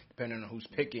second, depending on who's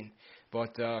picking.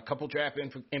 But a couple draft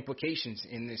implications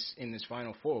in this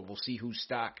Final Four. We'll see whose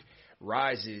stock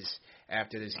rises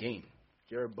after this game.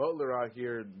 Jared Butler out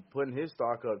here putting his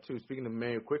stock up, too. Speaking of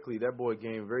Manuel Quickley, that boy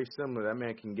game very similar. That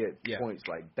man can get points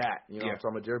like that. What I'm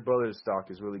talking about? Jared Butler's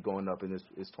stock is really going up in this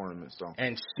tournament. So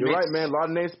you're right, man. A lot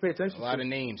of names to pay attention to. A lot of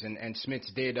names. And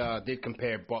Smits did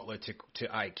compare Butler to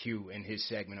IQ in his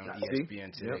segment on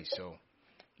ESPN today. Yep. So,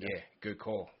 yeah, good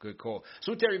call.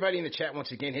 So to everybody in the chat,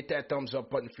 once again, hit that thumbs up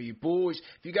button for you boys.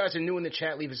 If you guys are new in the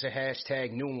chat, leave us a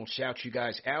hashtag new and we'll shout you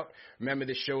guys out. Remember,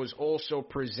 this show is also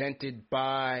presented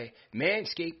by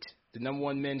Manscaped, the number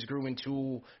 1 men's grooming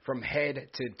tool from head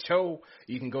to toe.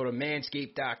 You can go to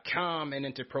manscaped.com and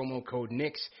enter promo code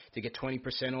NICKS to get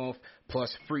 20% off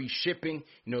plus free shipping.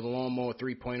 The Lawnmower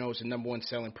 3.0 is the number 1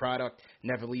 selling product.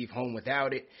 Never leave home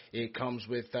without it. It comes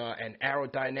with an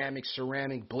aerodynamic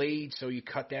ceramic blade, so you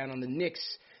cut down on the nicks.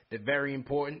 They're very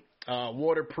important.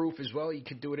 Waterproof as well. You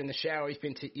can do it in the shower if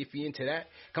you're into that.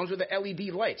 Comes with the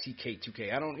LED lights.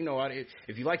 EK2K. I don't,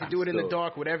 if you like to do it in the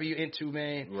dark, whatever you're into,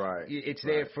 man. Right. It's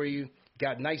there for you.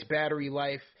 Got nice battery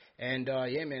life. And,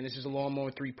 man, this is a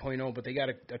Lawnmower 3.0, but they got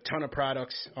a ton of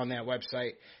products on that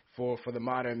website for the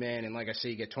modern man. And like I say,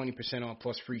 you get 20% off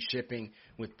plus free shipping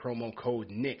with promo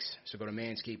code NICKS. So go to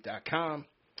manscaped.com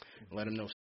and let them know.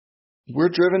 We're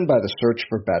driven by the search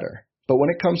for better. But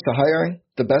when it comes to hiring,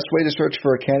 the best way to search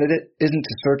for a candidate isn't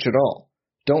to search at all.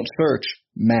 Don't search,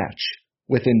 match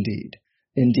with Indeed.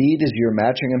 Indeed is your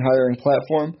matching and hiring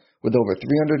platform with over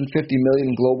 350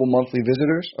 million global monthly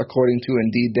visitors, according to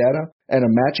Indeed data, and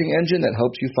a matching engine that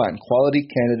helps you find quality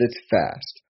candidates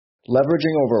fast.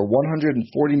 Leveraging over 140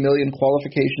 million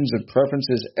qualifications and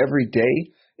preferences every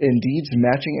day, Indeed's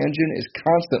matching engine is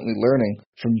constantly learning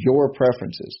from your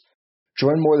preferences.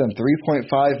 Join more than 3.5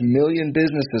 million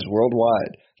businesses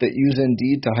worldwide that use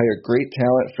Indeed to hire great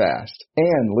talent fast.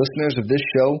 And listeners of this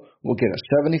show will get a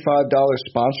 $75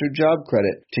 sponsored job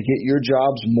credit to get your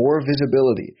jobs more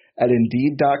visibility at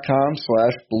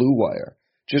Indeed.com/BlueWire.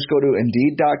 Just go to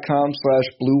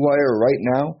Indeed.com/BlueWire right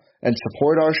now and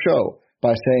support our show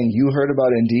by saying you heard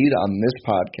about Indeed on this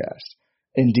podcast.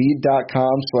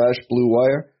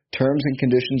 Indeed.com/BlueWire. Terms and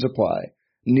conditions apply.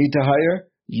 Need to hire?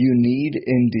 You need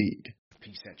Indeed.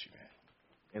 Peace sent you, man.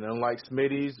 And unlike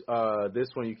Smitty's, this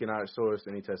one you cannot show us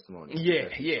any testimony.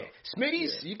 Yeah.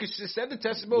 Smitty's, you can send the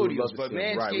testimonials, but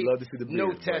Manscaped,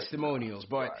 no testimonials.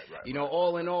 But,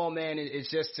 all in all, man,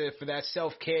 it's just for that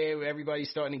self-care. Everybody's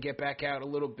starting to get back out a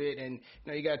little bit, and,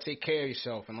 you got to take care of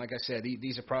yourself. And like I said,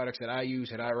 these are products that I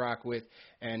use, that I rock with.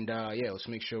 And, let's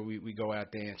make sure we go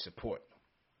out there and support.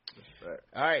 Right.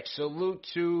 All right, salute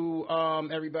to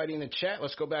everybody in the chat.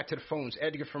 Let's go back to the phones.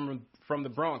 Edgar from the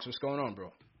Bronx, what's going on,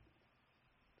 bro?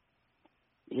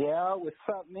 Yeah, what's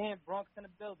up, man? Bronx in the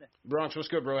building. Bronx, what's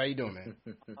good, bro? How you doing, man?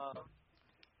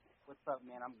 What's up,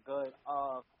 man? I'm good.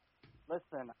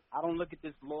 Listen, I don't look at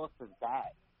this loss as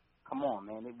bad. Come on,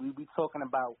 man. We talking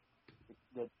about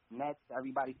the Nets.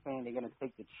 Everybody's saying they're going to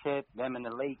take the chip, them and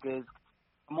the Lakers.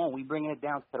 Come on, we bringing it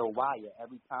down to the wire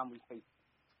every time we face.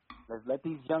 Let's let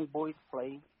these young boys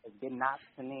play. Let's get Knox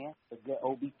in there. Let's get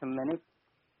Obi some minutes.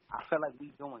 I feel like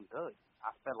we doing good.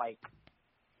 I feel like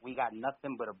we got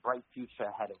nothing but a bright future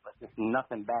ahead of us. There's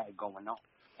nothing bad going on.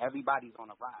 Everybody's on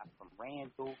the rise. From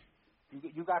Randall,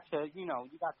 you got your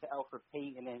Elfrid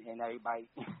Payton and everybody.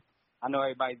 I know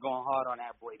everybody's going hard on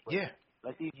that boy, but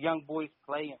let these young boys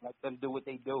play and let them do what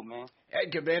they do, man.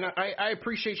 Edgar, man, I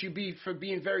appreciate you for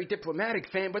being very diplomatic,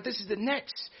 fam, but this is the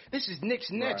Nets. This is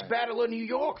Knicks Nets Battle of New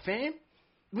York, fam.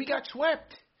 We got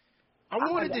swept. I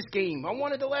wanted this game. I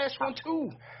wanted the last one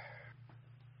too.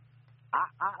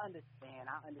 I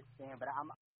understand, but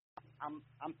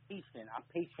I'm patient. I'm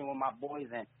patient with my boys,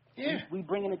 and we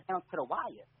bringing it down to the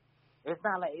wire. It's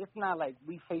not like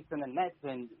we facing the Nets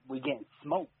and we getting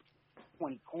smoked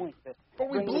 20 points. But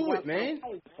we blew it, man.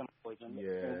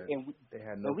 They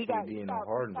had no KD in the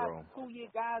Harden, bro. 2-year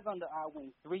guys under our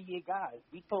wing, 3-year guys.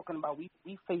 We talking about we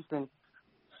facing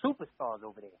superstars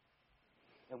over there,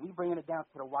 and we bringing it down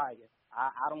to the wire.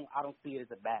 I don't see it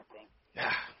as a bad thing.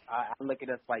 I look at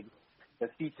us like the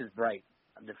future's bright.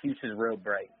 The future's real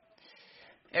bright.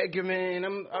 Edgar,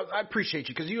 man, I appreciate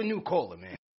you because you're a new caller,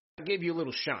 man. I gave you a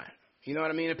little shine. You know what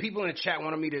I mean? The people in the chat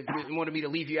wanted me to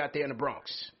leave you out there in the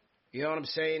Bronx. You know what I'm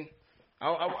saying?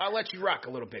 I'll let you rock a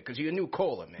little bit because you're a new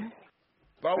caller, man.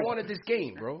 But I wanted this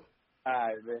game, bro. All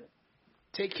right, man.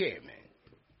 Take care, man.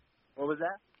 What was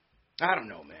that? I don't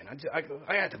know, man.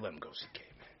 I had to let him go, CK,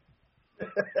 man.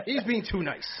 He's being too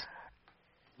nice.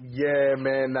 Yeah,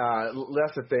 man.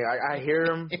 That's the thing. I hear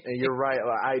him, and you're right.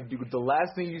 I do. The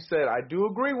last thing you said, I do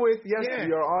agree with. Yes,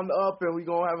 we are on the up, and we're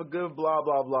gonna have a good blah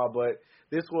blah blah. But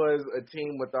this was a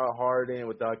team without Harden,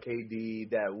 without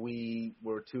KD, that we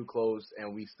were too close,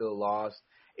 and we still lost.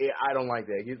 I don't like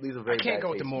that. These are very. I can't go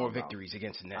with the moral victories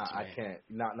against the Nets. I can't.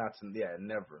 Not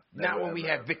never. Not when we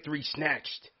have victory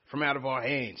snatched from out of our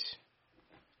hands.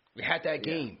 We had that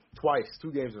game. Twice.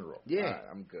 2 games in a row. Yeah. Right,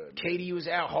 I'm good. KD was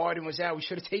out. Harden was out. We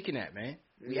should have taken that, man.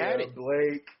 We had it.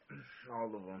 Blake. All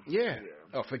of them. Yeah.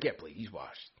 Oh, forget Blake. He's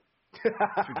washed.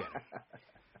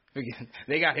 Forget him.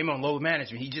 They got him on load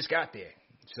management. He just got there.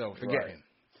 So forget him.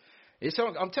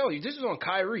 I'm telling you, this is on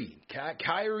Kyrie.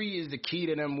 Kyrie is the key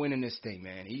to them winning this thing,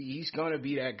 man. He's going to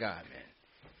be that guy, man.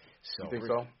 So, you think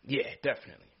so? Yeah,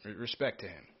 definitely. Respect to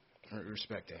him.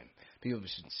 Respect to him. People,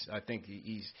 I think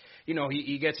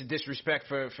he gets a disrespect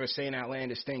for saying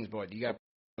outlandish things, but you got to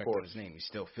respect on his name. He's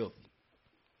still filthy.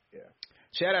 Yeah.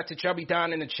 Shout out to Chubby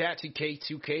Don in the chat,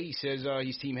 TK2K. He says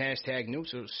he's Team #New.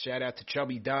 So shout out to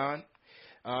Chubby Don.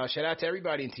 Shout out to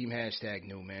everybody in Team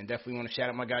 #New, man. Definitely want to shout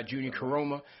out my guy Junior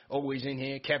Caroma, always in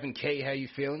here. Kevin K, how you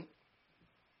feeling?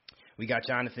 We got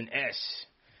Jonathan S.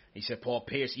 He said Paul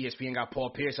Pierce, ESPN got Paul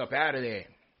Pierce up out of there.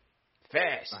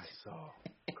 Fast. I saw.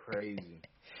 Crazy.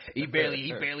 He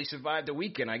barely survived the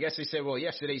weekend. I guess they said, well,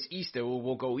 yesterday's Easter.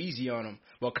 We'll go easy on him.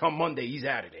 Well, come Monday, he's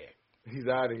out of there. He's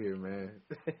out of here, man.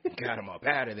 Got him up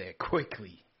out of there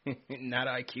quickly. Not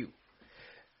IQ.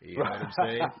 You know what I'm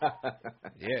saying?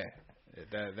 Yeah.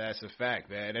 That's a fact,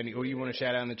 man. Who you want to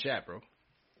shout out in the chat, bro?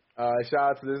 Shout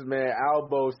out to this man,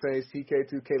 Albo, says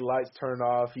TK2K lights turned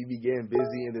off. He be getting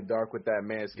busy in the dark with that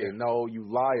Manscaped. Yeah. No, you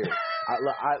liar.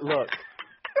 Look.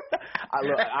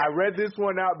 I read this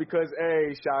one out because,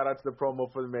 A, shout out to the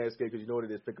promo for the Manscaped because you know what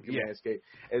it is, pick up your Manscaped.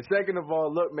 And second of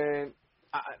all, look, man,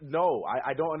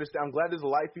 I don't understand. I'm glad there's a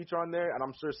light feature on there, and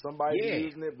I'm sure somebody's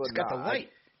using it, but it's got the light.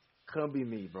 Couldn't be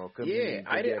me, bro. Couldn't be me.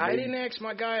 I didn't ask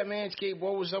my guy at Manscaped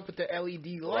what was up with the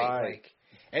LED light. Right.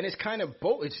 And it's kind of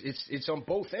both. It's on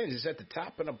both ends. It's at the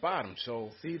top and the bottom.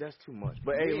 So see, that's too much.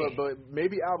 But hey, look, but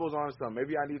maybe Albo's on something.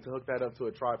 Maybe I need to hook that up to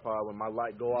a tripod when my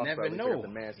light go off. Never know.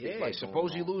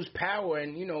 Suppose you lose power,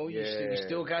 and you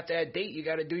still got that date. You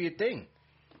got to do your thing.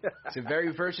 It's a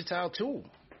very versatile tool.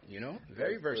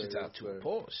 Very versatile tool.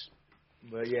 Pause.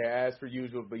 But, yeah, as per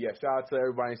usual. But, yeah, shout out to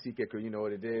everybody in C-Kicker. You know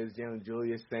what it is. Jalen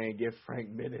Julius saying give Frank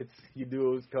minutes. You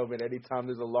knew it was coming. Anytime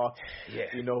there's a loss,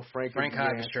 you know Frank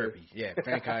Hive is chirpy. Yeah,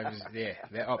 Frank Hive is,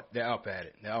 they're up at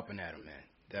it. They're up and at him, man.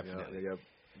 Definitely. Yeah.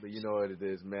 But you know what it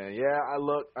is, man. Yeah, I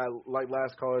like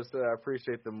last caller said, I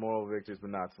appreciate the moral victories,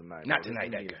 but not tonight. Not tonight,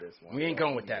 that guy. We ain't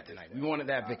going with that tonight. We wanted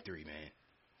that victory, man.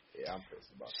 Yeah, I'm pissed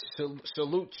about it.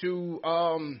 Salute to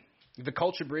the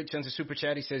Culture Bridge sends a super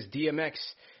chat. He says, DMX,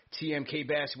 TMK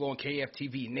Basketball, and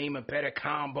KFTV. Name a better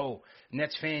combo.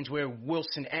 Nets fans wear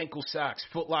Wilson ankle socks,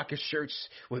 Foot Locker shirts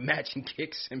with matching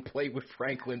kicks, and play with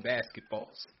Franklin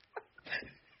basketballs.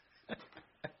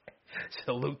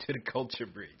 Salute to the Culture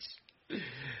Bridge.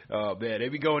 Oh, man, they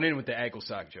be going in with the ankle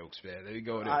sock jokes, man. They be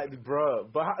going in. Bro,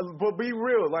 but be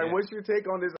real. Like, what's your take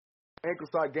on this ankle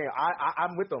sock game?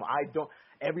 I'm with them. I don't.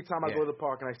 Every time I go to the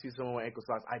park and I see someone with ankle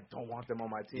socks, I don't want them on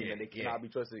my team, and they cannot be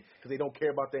trusted because they don't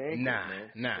care about their ankles,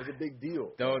 man. Nah. It's a big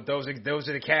deal. Those are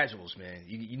the casuals, man.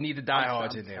 You need the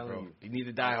diehards in there, bro. You need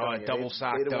the diehard double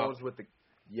socked up. They the ones with the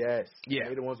Yes. Yeah.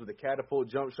 They the ones with the catapult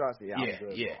jump shots. Yeah, I'm good,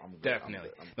 I'm good, definitely.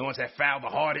 I'm good. The ones that foul the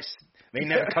hardest. They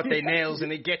never cut their nails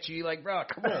and they get you. You're like, bro,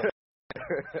 come on.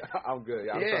 I'm good.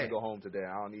 I'm trying to go home today.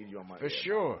 I don't need you on my. For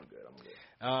sure. I'm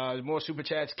good. More super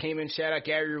chats came in. Shout out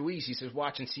Gary Ruiz. He says,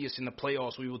 watch and see us in the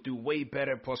playoffs. We will do way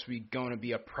better. Plus, we're going to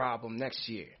be a problem next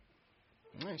year.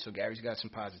 All right, so Gary's got some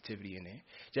positivity in there.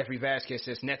 Jeffrey Vasquez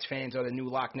says, Nets fans are the new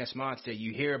Loch Ness Monster.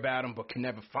 You hear about them but can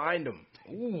never find them.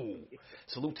 Ooh.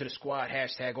 Salute to the squad.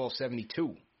 Hashtag all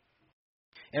 72.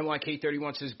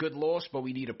 NYK31 says, good loss, but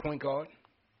we need a point guard.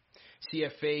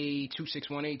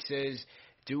 CFA2618 says,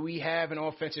 do we have an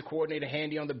offensive coordinator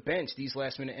handy on the bench? These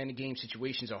last-minute end-of-game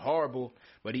situations are horrible,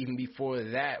 but even before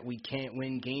that, we can't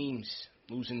win games,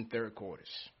 losing third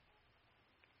quarters.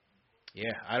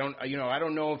 Yeah, I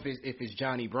don't know if it's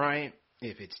Johnny Bryant,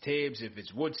 if it's Tibbs, if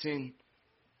it's Woodson.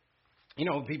 You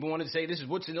know, people want to say this is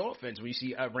Woodson's offense when you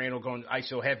see Randall going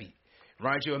ISO heavy.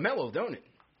 Reminds you of Melo, don't it?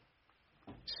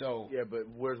 So yeah, but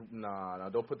where's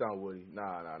don't put down Woody.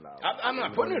 Nah. I'm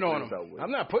not putting it on him.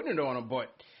 I'm not putting it on him, but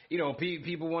you know,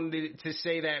 people wanted to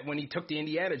say that when he took the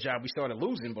Indiana job, we started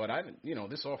losing. But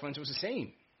this offense was the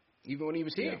same, even when he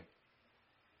was here.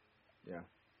 Yeah,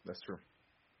 that's true.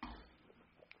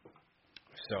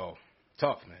 So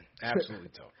tough, man. Absolutely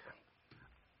tough.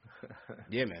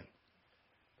 Yeah, man.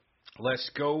 Let's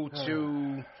go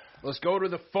to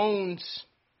the phones.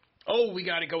 Oh, we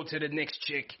got to go to the next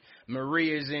chick.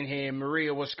 Maria's in here.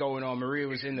 Maria, what's going on? Maria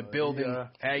was in the building.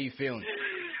 How you feeling?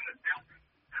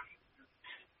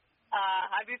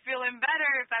 I'd be feeling better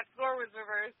if that score was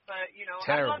reversed, but,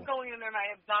 Terrible. I love going in there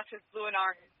my obnoxious blue and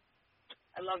orange.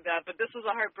 I love that, but this was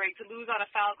a heartbreak. To lose on a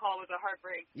foul call was a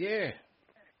heartbreak. Yeah.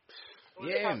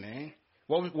 Yeah, man.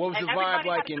 What was the vibe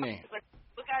like in there?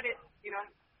 Look at it,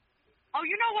 Oh,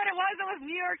 you know what it was? It was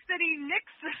New York City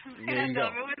Knicks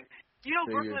fandom. It was,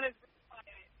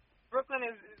 Brooklyn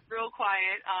is real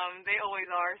quiet. They always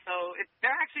are. So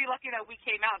they're actually lucky that we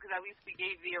came out because at least we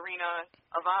gave the arena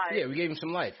a vibe. Yeah, we gave them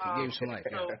some life.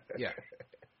 Yeah.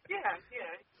 Yeah.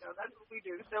 That's what we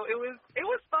do. So it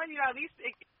was fun. At least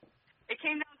it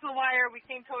came down to the wire. We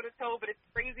came toe to toe, but it's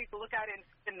crazy to look at it and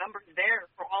the numbers there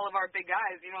for all of our big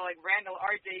guys. Like Randall,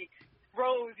 RJ,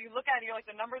 Rose. You look at it, you're like,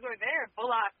 the numbers are there.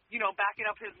 Bullock, backing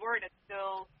up his word and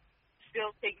still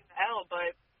taking the L.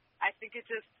 But I think it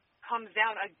just comes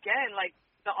down again, like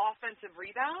the offensive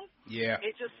rebound. Yeah.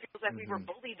 It just feels like we were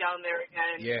bullied down there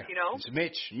again. Yeah. It's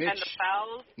Mitch. And the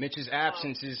fouls. Mitch's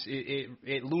absence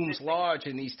it looms large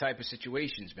in these type of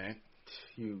situations, man.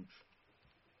 Huge.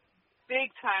 Big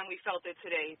time we felt it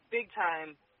today. Big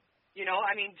time.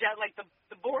 Jeff, like the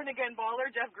born again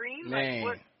baller, Jeff Green. Man.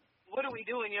 Like what are we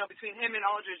doing, between him and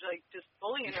Aldridge, like just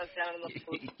bullying us down in the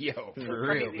post. Yo,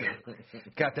 for real, man.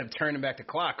 Got them turning back the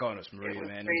clock on us, Maria,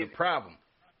 man. It's a problem.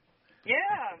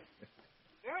 Yeah.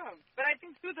 But I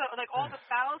think too, all the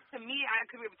fouls to me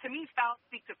fouls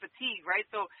speak to fatigue, right?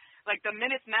 So like the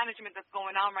minutes management that's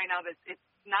going on right now, that it's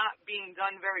not being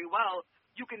done very well.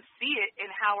 You can see it in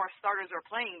how our starters are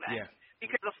playing that. Yeah.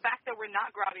 Because the fact that we're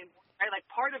not grabbing boards, right? Like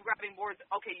part of grabbing boards,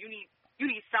 okay, you need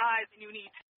size and you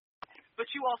need, but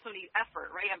you also need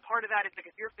effort, right? And part of that is like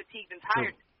if you're fatigued and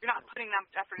tired, you're not putting that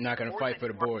much effort. Not going to fight for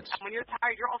the boards. And when you're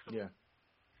tired, you're also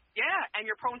and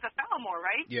you're prone to foul more,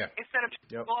 right? Yeah. Instead of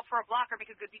go up for a blocker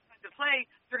because the defensive play,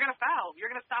 you're going to foul.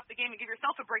 You're going to stop the game and give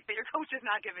yourself a break that your coach is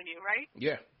not giving you, right?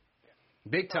 Yeah.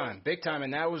 Big time.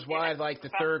 And that was why, like,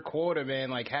 the third quarter, man,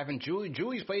 like having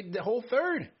Julie's played the whole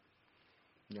third.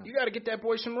 Yeah. You got to get that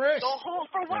boy some rest. The whole,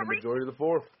 for what reason? Majority of the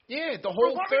fourth. Yeah, the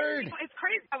whole third. It's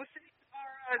crazy. I was sitting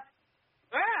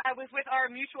I was with our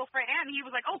mutual friend, and he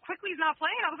was like, "Oh, Quickly's not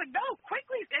playing." I was like, "No,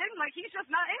 Quickly's in. Like, he's just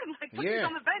not in. Like, Quickly's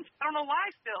on the bench. I don't know why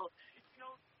still. You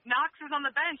know, Knox is on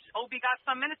the bench. Obi got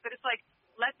some minutes, but it's like,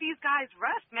 let these guys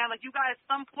rest, man. Like, you guys, at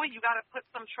some point, you got to put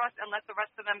some trust and let the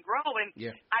rest of them grow." And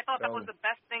I thought that was the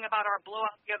best thing about our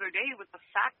blowout the other day was the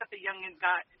fact that the youngins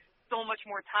got so much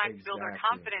more time to build their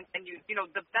confidence. And you know,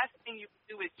 the best thing you can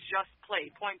do is just play.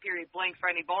 Point, period, blank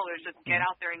for any ballers. Just get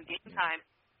out there in game time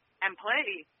and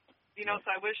play. You know,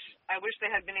 so I wish they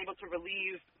had been able to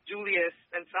relieve Julius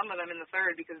and some of them in the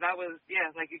third, because that was,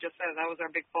 like you just said, that was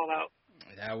our big fallout.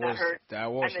 That was and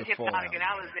the the fallout. Hypnotic and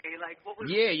Alizé, like, what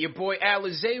was your boy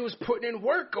Alizé was putting in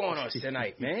work on us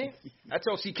tonight, man. I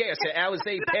told CK, I said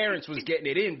Alizé parents was getting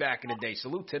it in back in the day.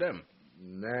 Salute to them.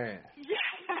 Man.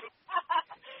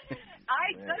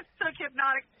 I just took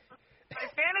Hypnotic to my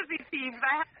fantasy team.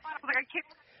 I was like, I can't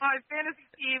my fantasy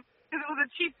team because it was a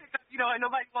cheap pickup, you know, and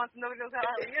nobody knows how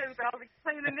he is. But I was like,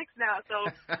 playing the Knicks now, so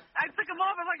I took him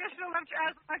off. I'm like, I should have left your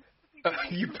ass on my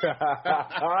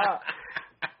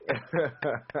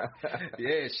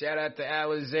shout out to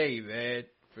Alizé, man,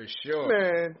 for sure.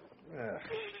 Man.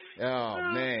 Oh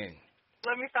man.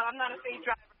 Let me stop. I'm not a safe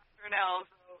driver after an L.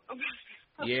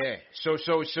 So.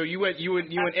 So you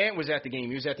and Ant was at the game.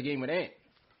 You was at the game with Ant.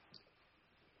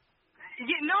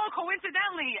 Yeah, no,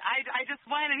 coincidentally, I just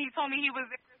went and he told me he was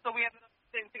there, so we ended up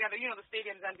sitting together. You know, the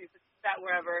stadium's empty, so sat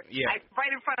wherever. Yeah.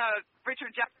 Right in front of Richard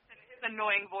Jefferson, his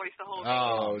annoying voice the whole game.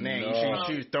 Oh man, you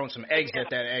should have thrown some eggs at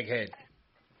that egghead.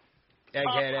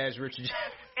 Egghead as Richard.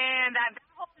 And that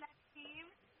whole next team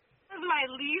was my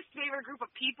least favorite group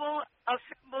of people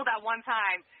assembled at one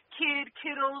time.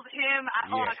 Kittles, him. I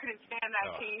couldn't stand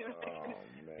that team. Oh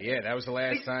man. Yeah, that was the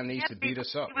last time they used to beat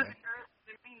us up, man.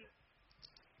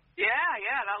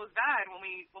 Yeah, that was bad when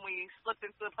we slipped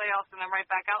into the playoffs and then right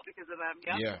back out because of them.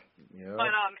 Yeah.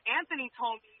 But Anthony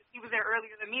told me, he was there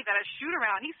earlier than me, that at shoot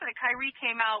around, he said Kyrie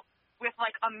came out with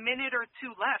like a minute or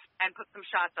two left and put some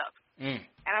shots up. And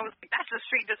I was like, that's just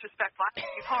straight disrespectful.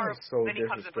 It's horrible. So then he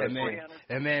comes to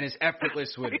that man is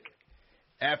effortless with it.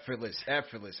 Effortless and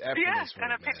with it,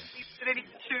 man. Apparently he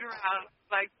shoot around,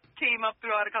 like came up, threw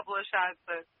out a couple of shots,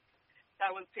 but that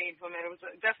was painful, man. It was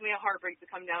definitely a heartbreak to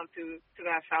come down to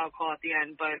that foul call at the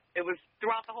end, but it was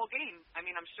throughout the whole game. I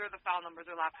mean, I'm sure the foul numbers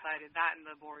are lopsided. That and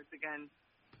the boards again.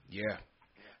 Yeah.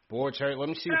 Boards hurt.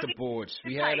 Let me see what the boards.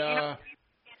 We had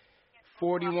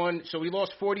 41. So we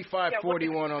lost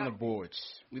 45-41 on the boards.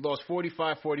 We lost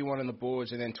 45-41 on the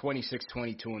boards, and then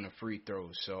 26-22 on the free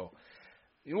throws. So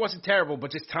it wasn't terrible,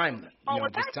 but just timely.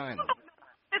 Just timely.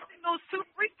 Missing those two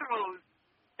free throws.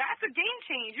 That's a game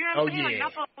change. You know what I'm saying? Yeah.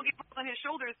 Like, nothing will get put on his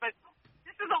shoulders, but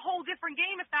this is a whole different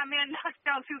game if that man knocks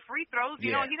down two free throws.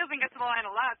 You know, he doesn't get to the line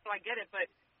a lot, so I get it, but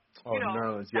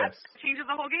that changes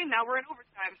the whole game. Now we're in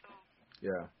overtime, so.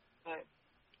 Yeah. But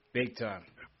big time.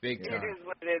 It is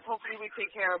what it is. Hopefully we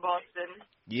take care of Boston.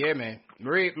 Yeah, man.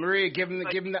 Maria, give him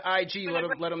the IG. Let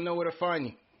him know where to find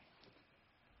you.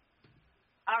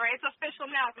 All right, it's official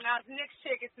now. So now it's Knicks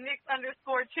Chick. It's Knicks_Chick.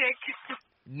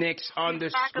 Knicks_Chick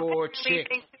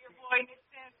Thanks to your boy, Knicks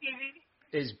Fan TV.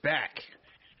 is back.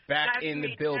 Back in the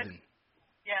building.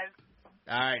 Yes.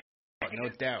 All right. No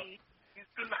doubt.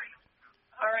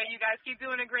 All right, you guys keep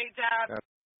doing a great job.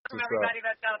 From everybody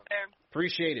that's out there.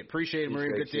 Appreciate it,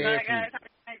 Maria. Good to hear from you.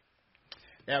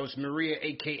 That was Maria,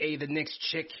 a.k.a. the Knicks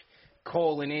Chick,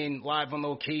 calling in live on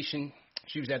location.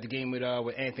 She was at the game with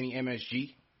Anthony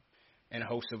MSG and a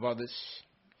host of others.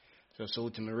 So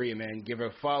salute to Maria, man. Give her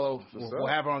a follow. We'll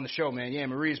have her on the show, man. Yeah,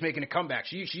 Maria's making a comeback.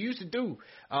 She used to do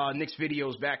Knicks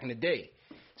videos back in the day.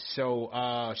 So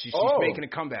she's making a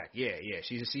comeback. Yeah.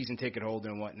 She's a season ticket holder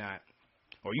and whatnot.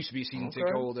 Or used to be a season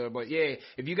ticket holder. But, yeah,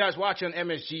 if you guys watch on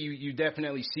MSG, you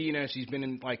definitely seen her. She's been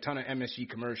in, like, ton of MSG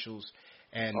commercials.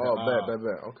 And,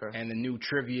 bet. Okay. And the new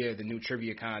trivia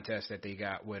contest that they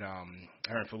got with her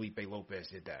and Felipe Lopez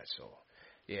did that. So,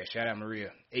 yeah, shout out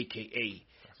Maria, a.k.a.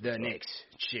 the Knicks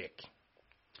Chick.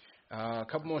 A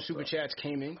couple more Super Chats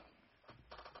came in.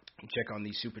 Check on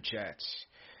these Super Chats.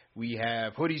 We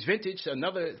have Hoodies Vintage,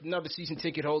 another season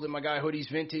ticket holder, my guy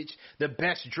Hoodies Vintage, the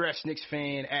best dressed Knicks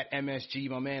fan at MSG.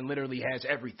 My man literally has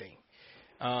everything.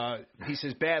 He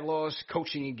says, bad loss,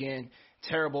 coaching again,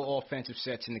 terrible offensive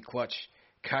sets in the clutch.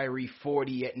 Kyrie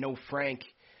 40 at no Frank,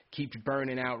 keeps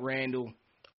burning out Randall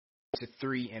to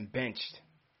 3 and benched.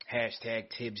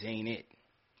 Hashtag Tibbs ain't it.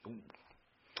 Ooh.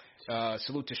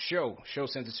 Salute to Show. Show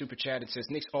sends a super chat. It says,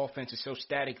 Knicks offense is so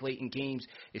static late in games.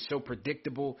 It's so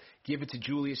predictable. Give it to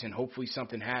Julius and hopefully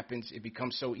something happens. It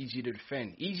becomes so easy to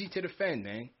defend. Easy to defend,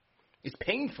 man. It's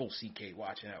painful, CK,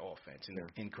 watching that offense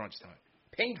in crunch time.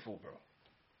 Painful, bro.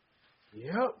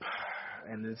 Yep.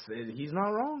 And he's not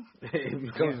wrong. It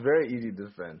becomes very easy to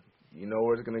defend. You know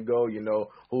where it's going to go. You know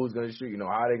who's going to shoot. You know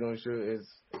how they're going to shoot.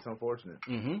 It's unfortunate.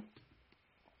 Mm-hmm.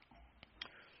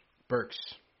 Burks,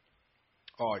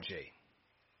 RJ,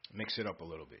 mix it up a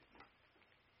little bit.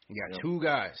 You got two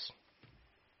guys.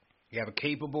 You have a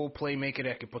capable playmaker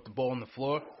that can put the ball on the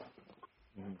floor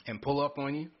and pull up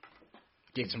on you,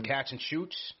 get some catch and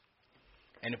shoots.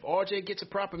 And if RJ gets a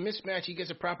proper mismatch, he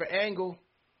gets a proper angle,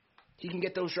 he can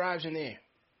get those drives in there.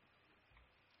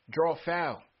 Draw a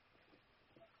foul.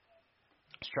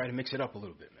 Let's try to mix it up a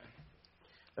little bit, man.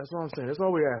 That's what I'm saying. That's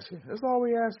all we're asking. That's all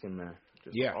we're asking, man.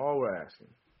 Just all we're asking.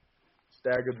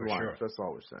 Staggered the lineup. Sure. That's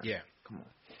all we're saying. Yeah. Come on.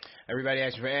 Everybody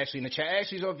asking for Ashley in the chat.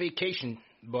 Ashley's on vacation,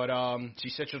 but she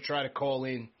said she'll try to call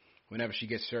in whenever she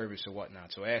gets service or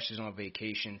whatnot. So Ashley's on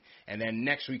vacation, and then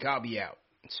next week I'll be out.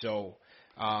 So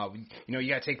you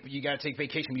gotta take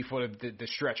vacation before the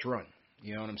stretch run.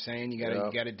 You know what I'm saying? You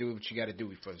gotta do what you gotta do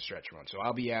before the stretch run. So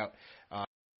I'll be out.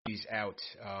 She's out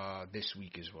this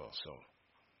week as well. So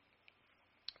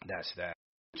that's that.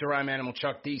 To Rhyme Animal,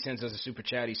 Chuck D sends us a super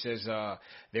chat. He says,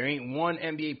 there ain't one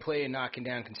NBA player knocking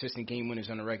down consistent game winners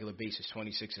on a regular basis,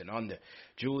 26 and under.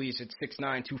 Julius at 6'9",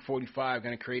 245,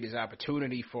 going to create his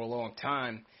opportunity for a long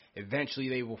time. Eventually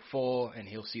they will fall, and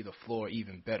he'll see the floor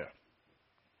even better.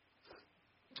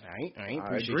 I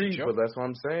agree, but that's what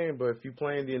I'm saying. But if you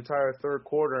play in the entire third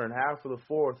quarter and half of the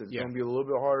fourth, it's going to be a little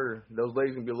bit harder. Those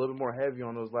legs going to be a little bit more heavy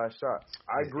on those last shots.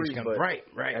 I agree, but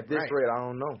at this rate, I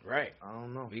don't know. Right. I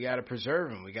don't know. We got to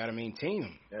preserve them. We got to maintain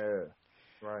them.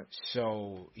 Yeah. Right.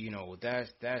 So,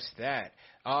 that's that.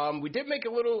 We did make a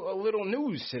little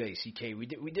news today, CK.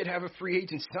 We did have a free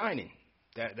agent signing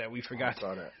that we forgot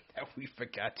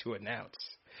to announce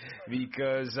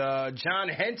because John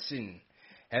Henson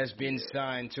has been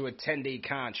signed to a 10-day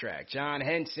contract. John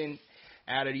Henson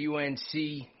out of UNC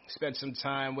spent some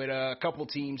time with a couple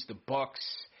teams, the Bucks,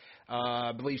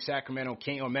 I believe Sacramento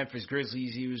King or Memphis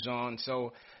Grizzlies he was on.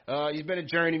 So he's been a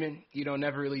journeyman,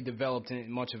 never really developed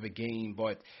in much of a game,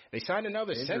 but they signed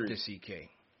another center, CK.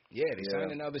 Yeah, they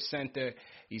signed another center.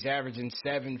 He's averaging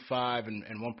 7.5 and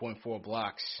 1.4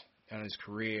 blocks on his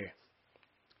career.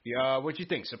 Yeah, what'd you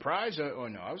think? Surprised or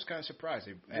no? I was kind of surprised.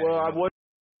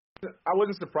 I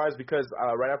wasn't surprised because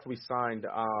right after we signed,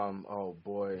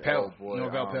 Norvel Pelle.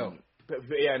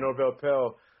 Yeah, Norvel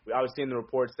Pelle. I was seeing the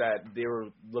reports that they were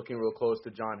looking real close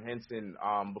to John Henson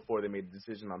before they made the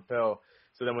decision on Pelle.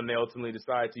 So then when they ultimately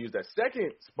decided to use that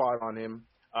second spot on him,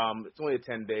 it's only a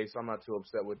 10-day, so I'm not too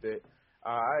upset with it.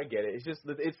 I get it. It's just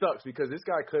it sucks because this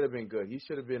guy could have been good. He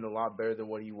should have been a lot better than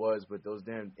what he was, but those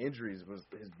damn injuries was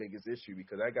his biggest issue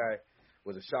because that guy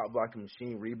was a shot blocking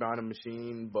machine, rebounding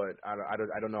machine, but I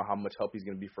don't know how much help he's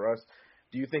going to be for us.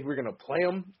 Do you think we're going to play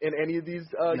him in any of these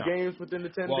games within the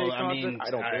 10-day contract?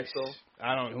 I don't think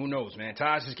so. Who knows, man?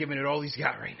 Taj is giving it all he's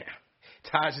got right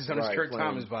now. Taj is on his Kirk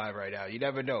Thomas vibe right now. You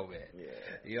never know, man. Yeah.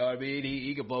 You know what I mean?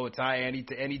 He could blow a tie any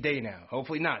day now.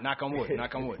 Hopefully not. Knock on wood.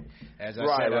 Knock on wood. As I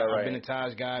said, I've been a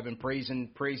Taj guy. I've been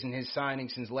praising his signing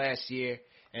since last year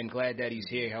and glad that he's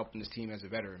here helping his team as a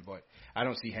veteran. But I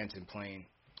don't see Henson playing.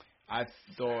 I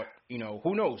thought,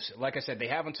 who knows? Like I said, they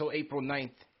have until April 9th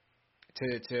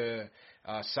to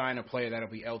sign a player that'll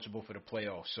be eligible for the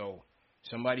playoffs. So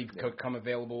somebody could come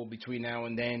available between now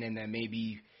and then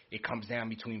maybe it comes down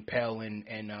between Pelle and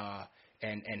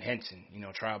Henson,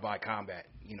 trial by combat,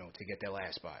 to get their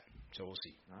last spot. So we'll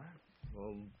see. All right.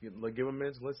 Well, give them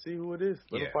minutes. Let's see who it is.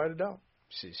 Let them fight it out.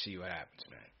 See what happens,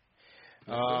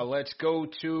 man. Let's go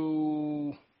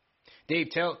to Dave.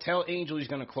 Tell Angel he's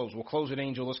going to close. We'll close with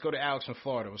Angel. Let's go to Alex from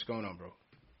Florida. What's going on, bro?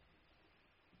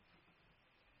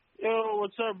 Yo,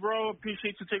 what's up, bro?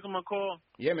 Appreciate you taking my call.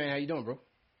 Yeah, man. How you doing, bro?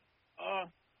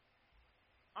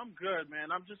 I'm good,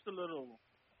 man. I'm just a little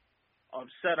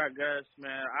upset, I guess,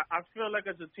 man. I feel like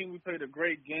as a team we played a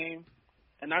great game,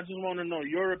 and I just want to know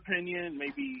your opinion,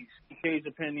 maybe CK's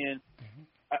opinion.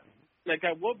 Like,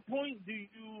 at what point do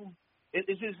you –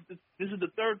 this is the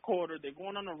third quarter. They're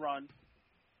going on a run.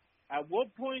 At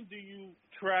what point do you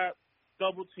trap,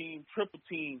 double team, triple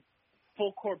team,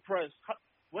 full court press?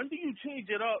 When do you change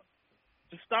it up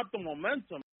to stop the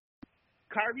momentum?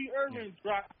 Kyrie Irving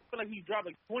I feel like he dropped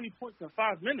like 20 points in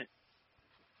 5 minutes.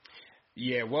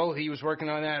 Yeah, well, he was working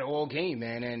on that all game,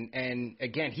 man. And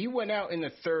again, he went out in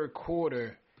the third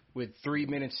quarter with 3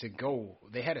 minutes to go.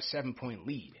 They had a 7-point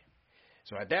lead.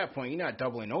 So at that point, you're not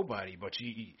doubling nobody, but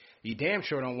you damn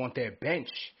sure don't want their bench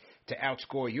to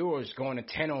outscore yours going a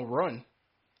 10-0 run.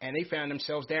 And they found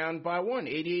themselves down by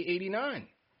 88-89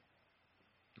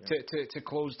 to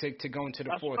close, to go into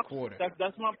the fourth quarter.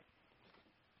 That's my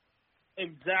 –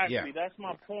 exactly. Yeah. That's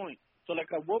my point. So,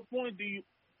 like, at what point do you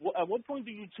at what point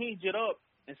do you change it up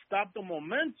and stop the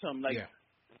momentum? Like,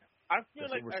 I feel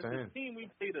That's like as a team we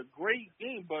played a great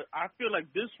game, but I feel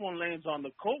like this one lands on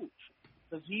the coach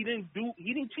because he didn't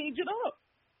change it up.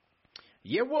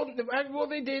 Yeah, well,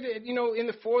 they did. You know, in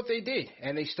the fourth they did,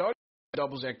 and they started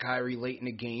doubles at Kyrie late in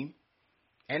the game,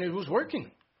 and it was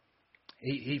working.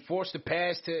 He forced the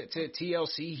pass to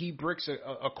TLC. He bricks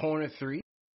a corner three,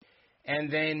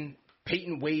 and then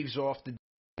Peyton waves off the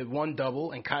one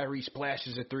double, and Kyrie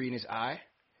splashes a three in his eye.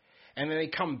 And then they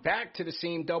come back to the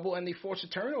same double, and they force a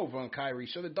turnover on Kyrie.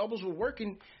 So the doubles were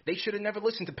working. They should have never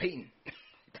listened to Peyton.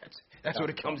 That's what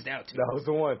it comes down to. That was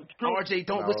the one. RJ,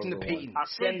 don't listen to Peyton.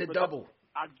 Send the double.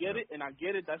 I get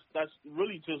it. That's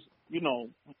really just, you know,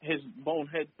 his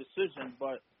bonehead decision.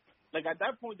 But, like, at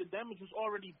that point, the damage was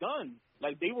already done.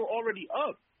 Like, they were already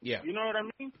up. Yeah. You know what I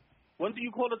mean? When do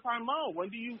you call the timeout? When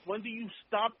do you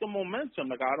stop the momentum?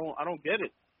 Like, I don't get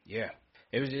it. Yeah.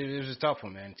 It was a tough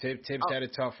one, man. Tibbs had a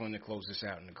tough one to close this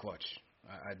out in the clutch.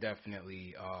 I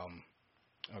definitely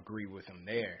agree with him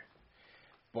there.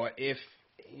 But if,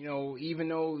 you know, even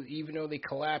though they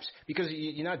collapse, because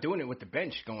you're not doing it with the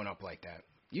bench going up like that.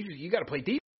 You got to play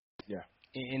deep. Yeah.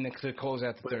 To close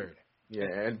out the third.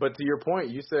 Yeah, but to your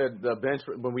point, you said the bench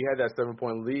when we had that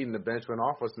 7-point lead and the bench went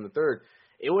off us in the third.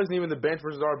 It wasn't even the bench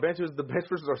versus our bench; it was the bench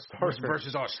versus our starters.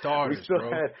 Versus our starters, we still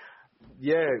bro. had.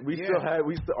 Yeah,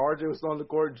 RJ was still on the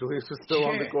court, Julius was still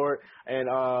on the court, and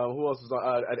who else was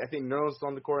on? I think Nerlens was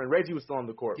on the court, and Reggie was still on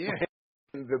the court. Yeah.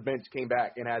 And the bench came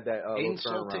back and had that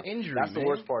insult to injury. That's the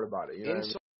worst part about it. You know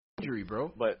insult to injury,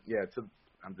 bro. But yeah,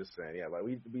 I'm just saying, yeah, like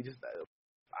we just.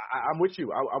 I'm with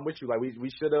you. I'm with you. Like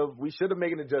we should have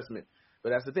made an adjustment. But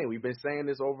that's the thing. We've been saying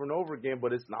this over and over again,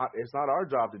 but it's not our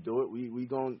job to do it. We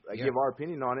gonna give our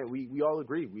opinion on it. We all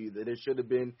agree that it should have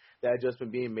been that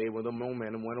adjustment being made when the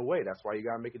momentum went away. That's why you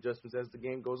gotta make adjustments as the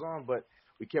game goes on. But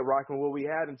we kept rocking with what we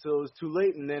had until it was too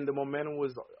late, and then the momentum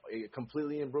was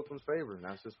completely in Brooklyn's favor, and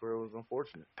that's just where it was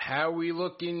unfortunate. How are we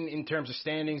looking in terms of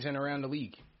standings and around the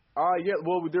league? Yeah,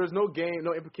 well, there's no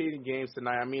implicating games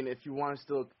tonight. I mean, if you want to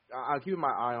still, I'll keep my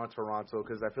eye on Toronto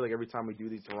because I feel like every time we do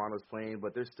these, Toronto's playing,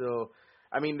 but they're still.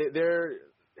 I mean, they're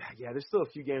still a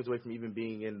few games away from even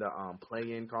being in the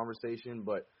play-in conversation,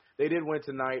 but they did win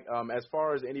tonight. As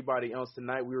far as anybody else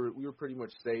tonight, we were pretty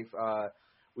much safe.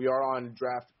 We are on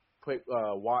draft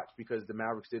watch because the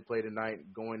Mavericks did play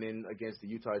tonight, going in against the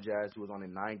Utah Jazz, who was on a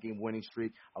 9-game winning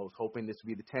streak. I was hoping this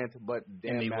would be the 10th, but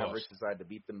damn, Mavericks decided to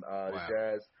beat them, the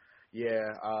Jazz.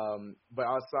 Yeah, but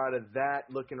outside of that,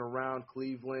 looking around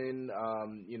Cleveland,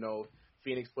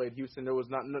 Phoenix played Houston. There was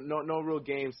no real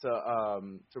games to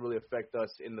really affect us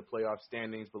in the playoff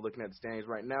standings. But looking at the standings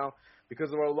right now,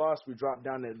 because of our loss, we dropped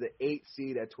down to the 8th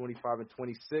seed at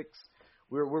 25-26.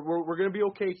 We're going to be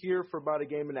okay here for about a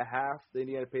game and a half. The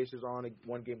Indiana Pacers are on a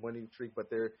 1-game winning streak, but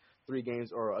they're 3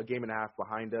 games or a game and a half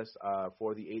behind us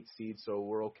for the 8th seed. So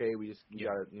we're okay. We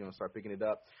got to start picking it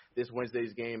up. This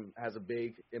Wednesday's game has a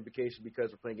big implication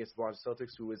because we're playing against the Boston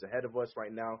Celtics, who is ahead of us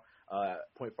right now,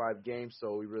 0.5 games.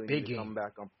 So we really need to come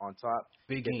back on top.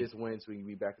 Get this win so we can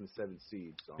be back in the 7th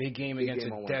seed. So big game against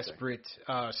a desperate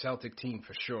Celtic team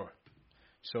for sure.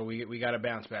 So we got to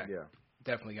bounce back. Yeah.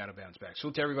 Definitely got to bounce back.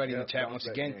 Salute to everybody in the chat once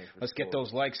again. Let's get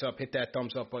those likes up. Hit that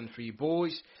thumbs up button for you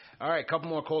boys. All right, a couple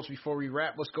more calls before we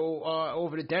wrap. Let's go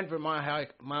over to Denver, Mile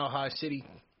High City.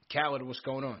 Khaled, what's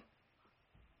going on?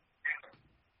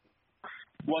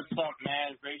 What's up,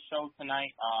 man? Great show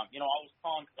tonight. I was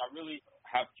calling because I really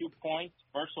have 2 points.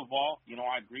 First of all,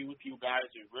 I agree with you guys.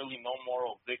 There's really no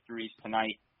moral victories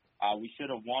tonight. We should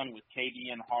have won with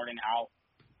KD and Harden out.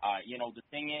 The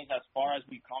thing is, as far as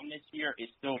we come this year, it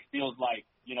still feels like,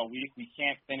 we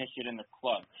can't finish it in the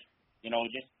clutch. It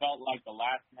just felt like the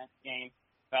last Nets game,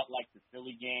 felt like the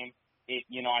Philly game.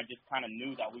 I just kind of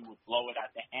knew that we would blow it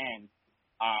at the end.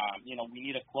 We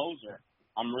need a closer.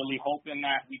 I'm really hoping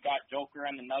that we got Joker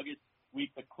and the Nuggets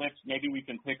sweep the Clips. Maybe we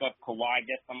can pick up Kawhi,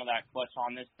 get some of that clutch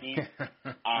on this team.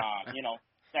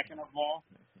 Second of all,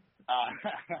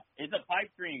 it's a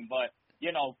pipe dream, but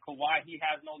Kawhi, he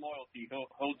has no loyalty.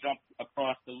 He'll jump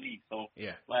across the league. So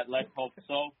let's hope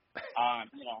so.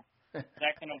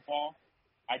 Second of all,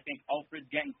 I think Alfred's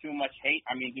getting too much hate.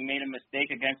 I mean, he made a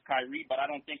mistake against Kyrie, but I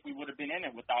don't think we would have been in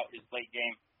it without his late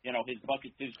game. His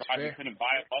buckets, his drive, he couldn't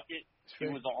buy a bucket. He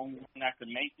was the only one that could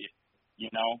make it.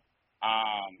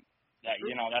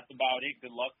 That's about it.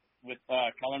 Good luck with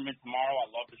Kellerman tomorrow. I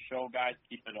love the show, guys.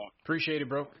 Keep it up. Appreciate it,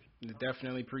 bro.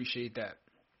 Definitely appreciate that.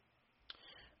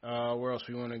 Where else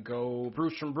we want to go?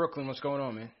 Bruce from Brooklyn, what's going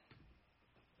on, man?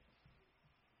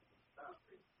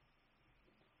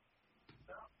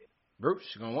 Bruce,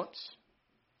 you going once?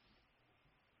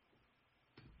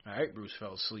 All right, Bruce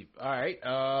fell asleep. All right.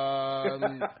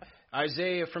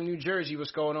 Isaiah from New Jersey,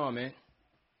 what's going on, man?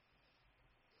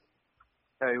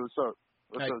 Hey, what's up?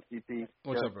 What's up, CP?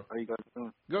 What's up, bro? How you guys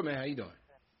doing? Good, man. How you doing?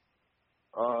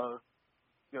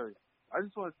 Good. I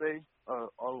just want to say, I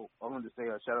wanted to say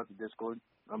shout out to Discord.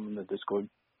 I'm in the Discord.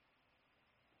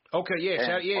 Okay,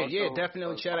 yeah, And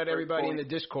definitely shout out everybody in the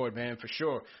Discord, man, for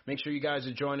sure. Make sure you guys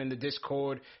are joining the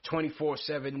Discord,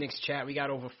 24/7 Knicks chat. We got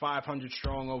over 500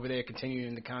 strong over there,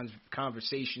 continuing the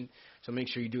conversation. So make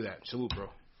sure you do that. Salute, bro.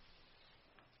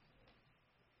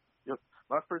 Yep.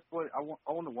 My first point, I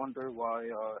want to wonder why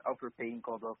Alfred Payton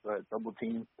called off that double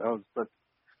team. That was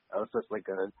such like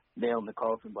a nail in the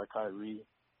coffin by Kyrie.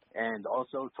 And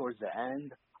also towards the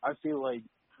end, I feel like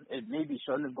it maybe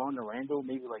shouldn't have gone to Randall,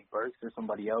 maybe like Burks or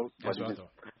somebody else, but it just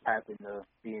happened to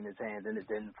be in his hand and it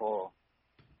didn't fall.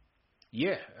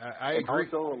 Yeah, I agree.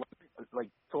 Also, like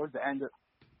towards the end,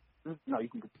 no, you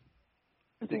can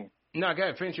continue. No, go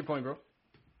ahead, finish your point, bro.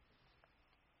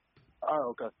 Oh,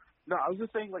 okay. No, I was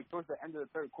just saying, like towards the end of the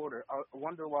third quarter, I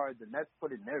wonder why the Nets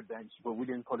put in their bench, but we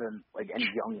didn't put in like any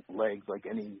young legs, like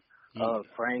any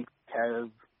Frank, Kev.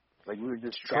 Like we were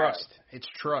just trust. It's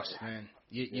trust, man.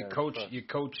 You coach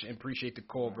and appreciate the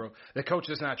call, bro. The coach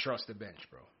does not trust the bench,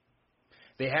 bro.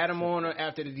 They had him on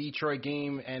after the Detroit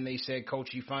game, and they said, Coach,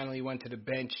 you finally went to the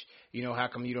bench. You know, how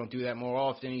come you don't do that more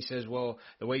often? He says, well,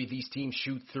 the way these teams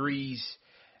shoot threes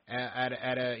at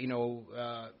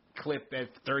a clip at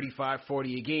 35,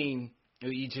 40 a game,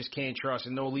 you just can't trust,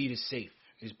 and no lead is safe,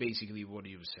 is basically what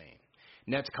he was saying.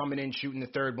 Nets coming in shooting the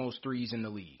third most threes in the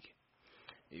league.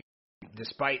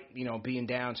 Despite, being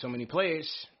down so many players,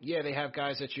 they have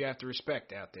guys that you have to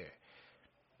respect out there.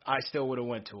 I still would have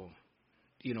went to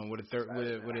him, with a 10,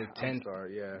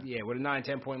 with a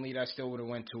 9-10 point lead. I still would have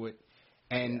went to it.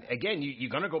 And again, you're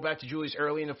gonna go back to Julius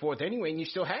early in the fourth anyway, and you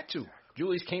still had to.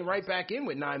 Julius came right back in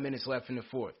with 9 minutes left in the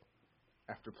fourth.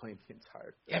 After playing the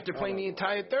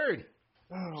entire third.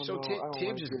 Third. So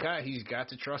Tibbs he's got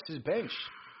to trust his bench.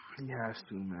 He has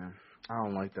to, man. I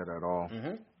don't like that at all.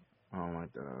 I don't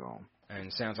like that at all. And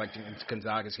it sounds like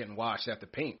Gonzaga's getting washed at the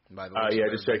paint, by the way.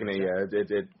 Just checking it. Yeah,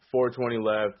 it 4:20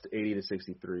 left,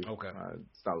 80-63. Okay.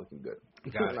 It's not looking good.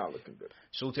 Not looking good.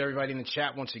 Salute to everybody in the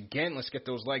chat once again. Let's get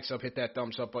those likes up. Hit that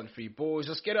thumbs up button for you boys.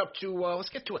 Let's get to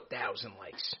 1,000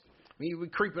 likes. We're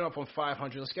creeping up on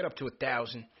 500. Let's get up to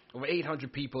 1,000. Over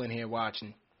 800 people in here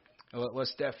watching.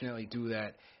 Let's definitely do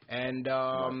that. And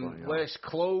let's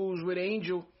close with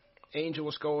Angel. Angel,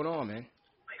 what's going on, man?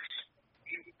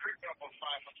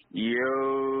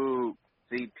 Yo,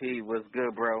 CP, what's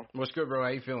good, bro? What's good, bro? How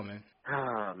you feeling, man?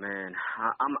 Oh, man.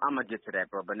 I'm going to get to that,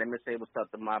 bro. But let me say what's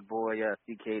up to my boy,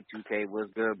 CK2K.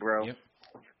 What's good, bro? Yep.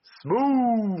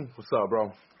 Smooth. What's up,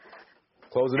 bro?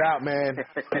 Close it out, man.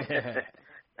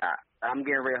 I'm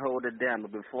getting ready to hold it down,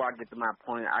 but before I get to my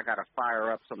point, I got to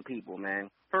fire up some people, man.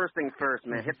 First thing first,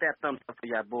 man, hit that thumbs up for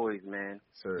y'all boys, man.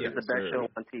 Sir, it's the best show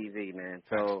on TV, man.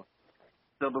 So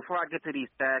before I get to these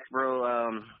facts,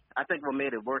 bro, I think what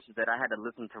made it worse is that I had to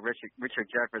listen to Richard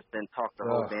Jefferson talk the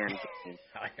whole damn game.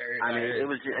 I mean, it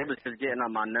was just getting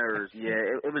on my nerves. Yeah,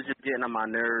 it was just getting on my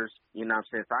nerves. You know what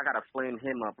I'm saying? So I gotta flame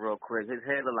him up real quick. His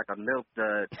head looked like a milk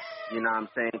dud. You know what I'm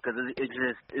saying? Because it's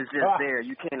just there.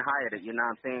 You can't hide it. You know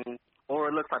what I'm saying? Or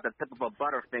it looks like the tip of a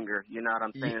Butterfinger. You know what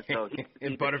I'm saying? So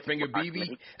and Butterfinger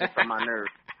BB. It's on my nerves.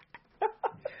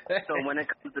 So when it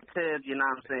comes to Tibbs, you know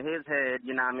what I'm saying, his head,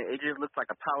 you know what I mean, it just looks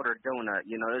like a powdered donut.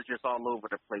 You know, it's just all over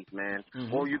the place, man.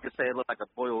 Mm-hmm. Or you could say it looks like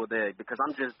a boiled egg because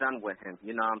I'm just done with him.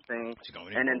 You know what I'm saying?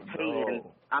 And then Payton,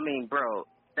 I mean, bro,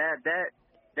 that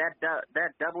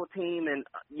double team, and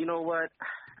you know what?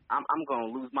 I'm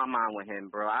gonna lose my mind with him,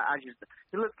 bro.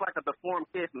 He looks like a deformed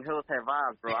kid from Hills Have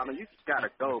Eyes, bro. I mean, you just gotta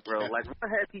go, bro. Like, what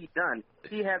has he done?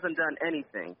 He hasn't done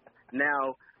anything.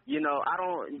 Now, you know, I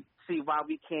don't see why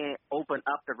we can't open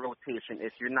up the rotation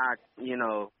if you're not, you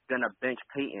know, gonna bench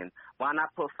Payton. Why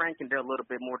not put Frank in there a little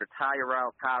bit more to tire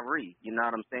out Kyrie? You know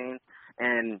what I'm saying?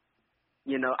 And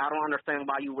you know, I don't understand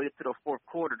why you wait to the fourth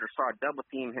quarter to start double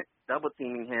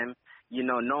teaming him. You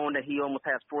know, knowing that he almost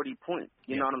has 40 points.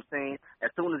 You know what I'm saying? As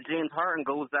soon as James Harden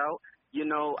goes out, you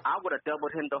know, I would have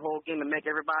doubled him the whole game and make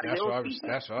everybody else beat him.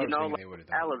 That's what I was thinking they would have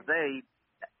done. Alizé.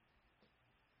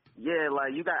 Yeah,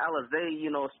 like, you got Alizé,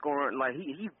 you know, scoring. Like,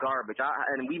 he's garbage.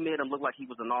 And we made him look like he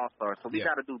was an all-star. So we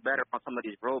got to do better on some of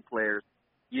these role players,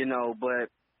 you know. But,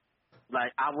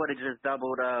 like, I would have just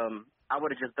doubled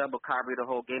Kyrie the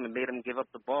whole game and made him give up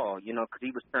the ball, you know, because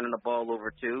he was turning the ball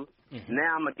over, too. Mm-hmm.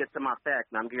 Now I'm going to get to my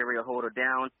facts. Now I'm getting ready to hold it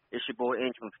down. It's your boy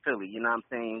Angel from Philly, you know what I'm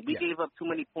saying? We gave up too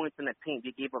many points in the paint.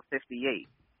 We gave up 58.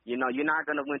 You know, you're not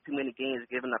going to win too many games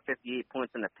giving up 58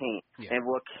 points in the paint. Yeah. And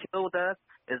what killed us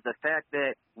is the fact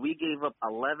that we gave up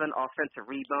 11 offensive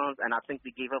rebounds, and I think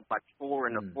we gave up like 4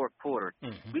 in the fourth quarter.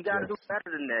 Mm-hmm. We got to do better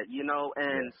than that, you know.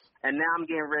 And now I'm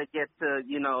getting ready to get to,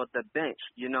 you know, the bench.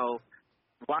 You know,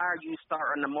 why are you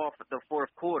starting them off at the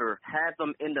fourth quarter? Have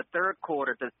them in the third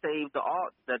quarter to save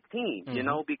the team, you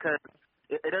know, because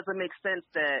it doesn't make sense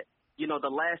that, you know, the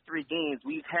last 3 games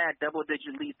we've had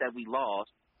double-digit leads that we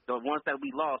lost. The ones that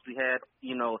we lost, we had,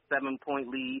 you know, 7-point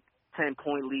lead,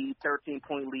 10-point lead,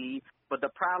 13-point lead. But the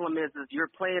problem is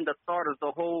you're playing the starters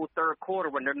the whole third quarter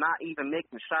when they're not even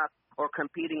making shots or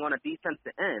competing on a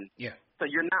defensive end. Yeah. So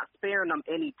you're not sparing them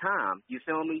any time. You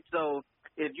feel me? So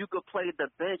if you could play the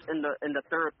bench in the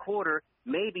third quarter,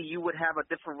 maybe you would have a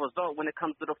different result when it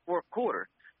comes to the fourth quarter.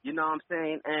 You know what I'm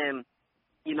saying? And,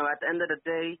 you know, at the end of the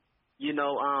day, you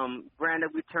know,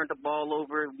 granted we turned the ball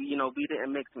over. You know, we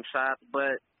didn't make some shots,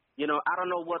 but you know, I don't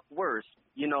know what's worse.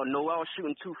 You know, Noel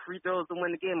shooting 2 free throws to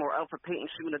win the game or Elfrid Payton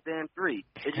shooting a damn 3.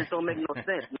 It just don't make no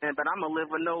sense, man. But I'm going to live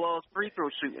with Noel's free throw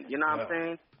shooting. You know what I'm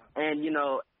saying? And, you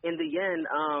know, in the end,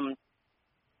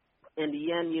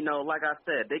 you know, like I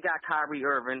said, they got Kyrie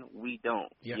Irving. We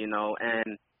don't, you know,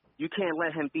 and you can't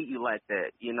let him beat you like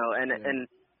that, you know. And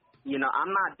you know, I'm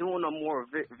not doing no more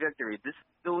victory. This is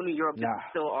still New York. This is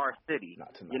still our city.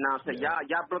 You know what I'm saying?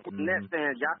 Y'all Brooklyn Nets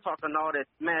fans, y'all talking all that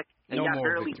smack, and no y'all more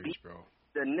barely victories, beat bro.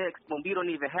 the Knicks when we don't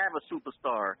even have a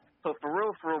superstar. So for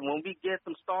real, when we get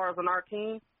some stars on our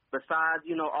team, besides,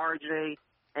 you know, RJ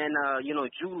and, you know,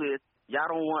 Julius, y'all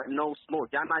don't want no smoke.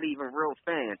 Y'all not even real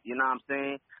fans. You know what I'm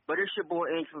saying? But it's your boy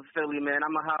Angel from Philly, man.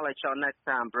 I'm going to holler at y'all next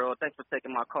time, bro. Thanks for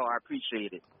taking my call. I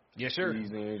appreciate it. Yes, sir.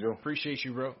 Easy, Angel. Appreciate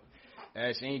you, bro.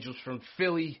 That's Angels from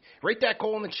Philly. Rate that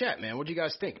call in the chat, man. What do you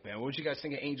guys think, man? What did you guys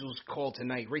think of Angels' call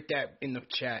tonight? Rate that in the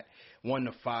chat, 1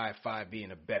 to 5, 5 being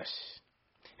the best.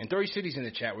 And 30 cities in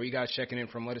the chat. Where you guys checking in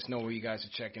from? Let us know where you guys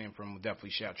are checking in from. We'll definitely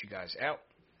shout you guys out.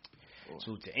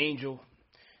 Salute to Angel.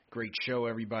 Great show,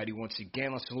 everybody. Once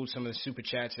again, let's salute some of the super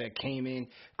chats that came in.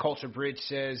 Culture Bridge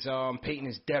says Peyton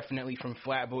is definitely from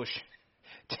Flatbush.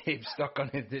 Dave stuck on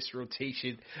this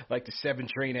rotation like the 7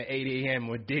 train at 8 a.m.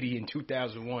 with Diddy in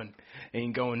 2001.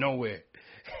 Ain't going nowhere.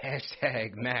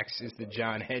 Hashtag Max is the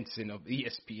John Henson of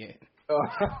ESPN.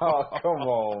 Oh, come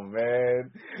on,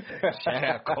 man. Shout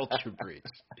out Culture Bridge.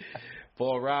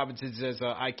 Paul Robinson says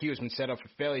IQ has been set up for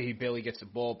failure. He barely gets the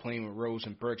ball playing with Rose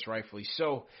and Burks, rightfully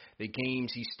so. The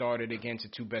games he started against the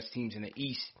 2 best teams in the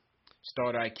East.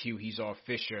 Start IQ, he's off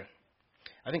Fisher.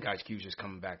 I think IQ's just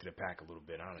coming back to the pack a little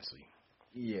bit, honestly.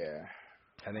 Yeah.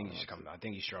 I think he's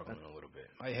struggling a little bit.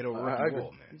 I hit over rookie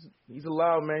wall, man. He's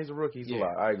allowed, man. He's a rookie. He's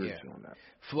allowed. I agree with you on that.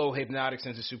 Flow Hypnotic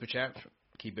sends a super chat.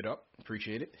 Keep it up.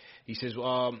 Appreciate it. He says,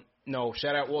 no,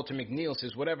 shout out Walter McNeil.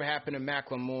 Says, whatever happened to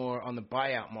Macklemore on the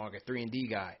buyout market, 3&D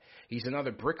guy? He's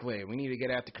another bricklayer. We need to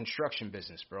get out the construction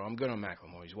business, bro. I'm good on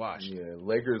Macklemore. He's washed. Yeah,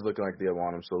 Lakers looking like they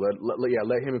want him. So let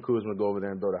him and Kuzma go over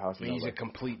there and build a house. He's a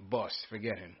complete bust.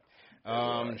 Forget him.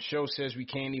 Show says we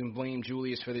can't even blame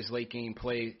Julius for this late game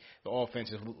play. The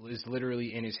offense is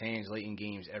literally in his hands late in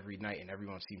games every night, and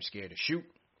everyone seems scared to shoot.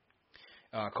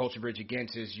 Culture Bridge again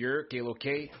says, Galo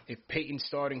K. If Peyton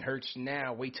starting hurts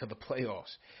now, wait till the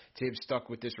playoffs. Tibbs stuck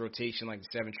with this rotation like the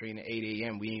 7 train at 8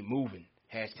 a.m. We ain't moving.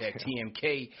 Hashtag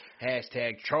TMK.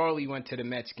 Hashtag Charlie went to the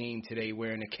Mets game today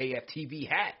wearing a KFTV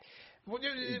hat.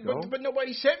 But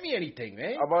nobody sent me anything,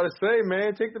 man. I'm about to say,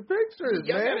 man, take the pictures,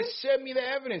 Y'all man. gotta send me the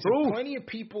evidence. Plenty of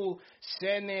people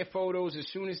send their photos as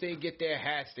soon as they get their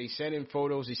hats. They send in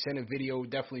photos. They send a video.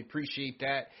 Definitely appreciate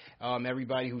that.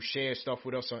 Everybody who shares stuff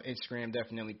with us on Instagram,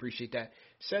 definitely appreciate that.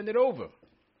 Send it over.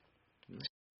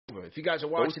 If you guys are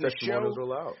watching the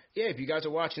show, if you guys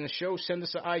are watching the show, send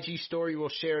us an IG story. We'll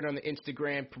share it on the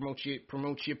Instagram, promote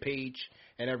your page,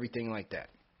 and everything like that.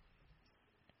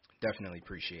 Definitely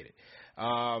appreciate it.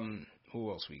 Who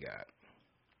else we got?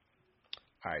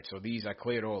 All right, so I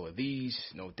cleared all of these,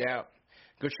 no doubt.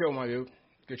 Good show, my dude.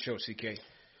 Good show, CK.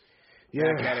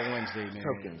 Yeah. Got it Wednesday, man.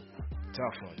 Okay.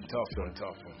 Tough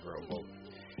one, bro. Well,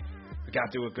 we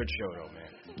got to do a good show, though, man.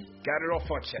 Got it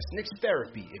off our chest. Nick's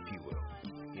therapy, if you will.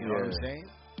 You know what I'm saying?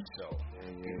 So,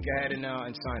 go ahead and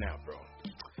sign out, bro.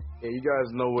 Yeah, you guys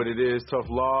know what it is. Tough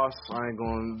loss. I ain't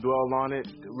going to dwell on it.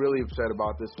 Really upset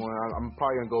about this one. I'm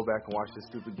probably going to go back and watch this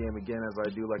stupid game again as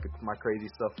I do like my crazy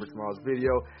stuff for tomorrow's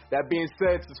video. That being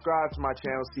said, subscribe to my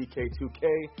channel, CK2K.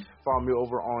 Follow me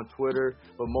over on Twitter.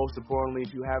 But most importantly,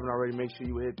 if you haven't already, make sure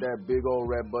you hit that big old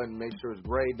red button. Make sure it's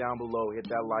gray down below. Hit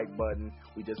that like button.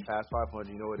 We just passed 500.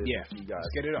 You know what it is. Yeah, See you guys.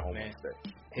 let's get it up, man. Wednesday.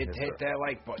 Hit that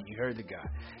like button. You heard the guy.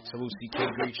 Salute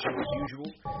CK, great show as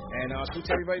usual. And salute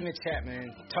to everybody in the chat, man.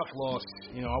 Tough loss.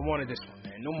 You know, I wanted this one,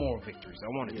 man. No more victories. I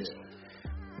wanted this one.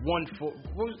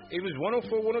 It was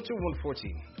 104, 102,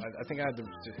 114. I think I had the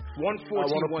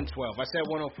 114, 112. I said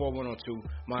 104, 102.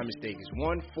 My mistake. It's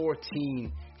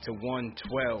 114 to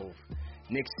 112.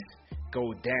 Knicks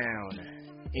go down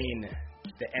in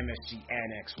the MSG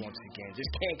Annex once again. Just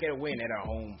can't get a win at our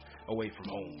home, away from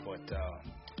home. But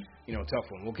you know, tough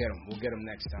one. We'll get them. We'll get them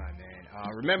next time, man.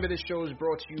 Remember, this show is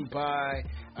brought to you by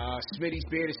Smitty's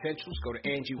Beard Essentials. Go to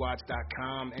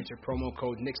AngieWatts.com. Enter promo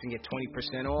code Knicks and get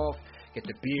 20% off. Get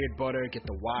the beard butter, get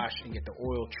the wash, and get the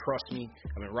oil. Trust me,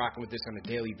 I've been rocking with this on a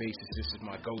daily basis. This is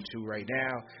my go-to right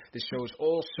now. This show is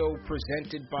also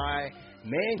presented by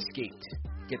Manscaped.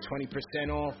 Get 20%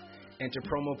 off. Enter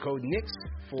promo code Knicks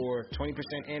for 20%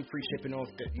 and free shipping off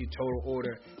your total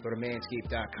order. Go to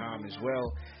manscaped.com as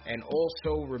well. And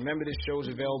also, remember, this show is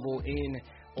available in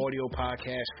audio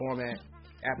podcast format.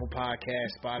 Apple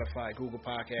Podcasts, Spotify, Google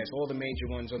Podcasts, all the major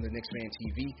ones on the Knicks Fan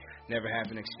TV. Never have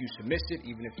an excuse to miss it.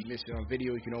 Even if you miss it on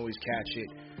video, you can always catch it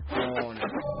on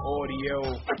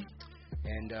audio.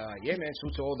 And, yeah, man,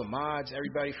 salute to all the mods,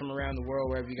 everybody from around the world,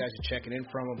 wherever you guys are checking in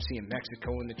from. I'm seeing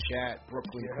Mexico in the chat,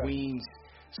 Brooklyn, Queens.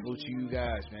 Salute to you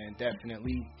guys, man,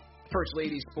 definitely. First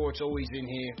Lady Sports always in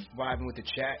here, vibing with the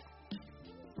chat.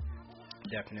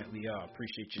 Definitely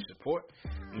appreciate your support.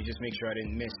 Let me just make sure I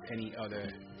didn't miss any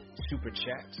other super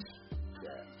chats.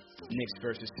 Knicks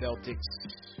versus Celtics.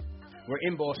 We're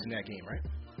in Boston that game, right?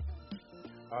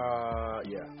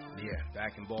 Yeah,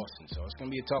 back in Boston. So it's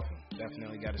gonna be a tough one.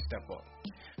 Definitely got to step up.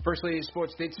 First Lady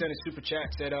Sports did send a super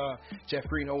chat. Said Jeff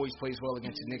Green always plays well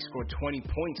against the Knicks. Scored 20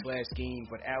 points last game,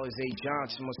 but Alize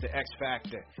Johnson was the X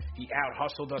factor. He out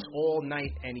hustled us all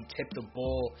night, and he tipped the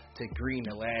ball to Green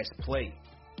the last play.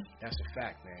 That's a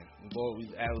fact, man.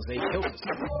 Alize killed us.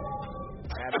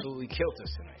 Absolutely killed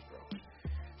us tonight, bro.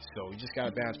 So we just got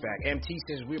to bounce back. MT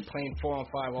says we're playing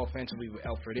 4-on-5 offensively with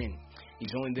Elfrid in.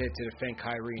 He's only there to defend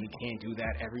Kyrie, and he can't do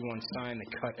that. Everyone sign the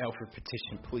cut Elfrid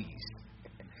petition, please.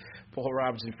 Paul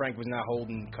Robinson, Frank was not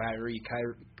holding Kyrie.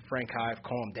 Frank Hive,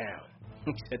 calm down.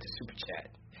 He said the super chat.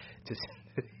 Just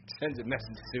sends a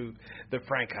message to the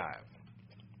Frank Hive.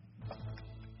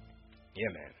 Yeah,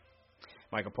 man.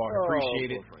 Michael Parker,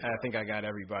 appreciate it. I think I got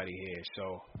everybody here.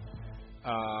 So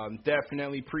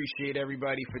definitely appreciate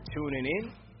everybody for tuning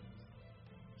in.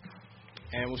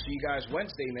 And we'll see you guys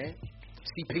Wednesday, man.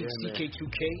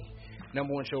 CK2K,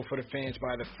 number one show for the fans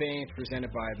by the fans,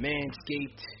 presented by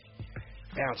Manscaped.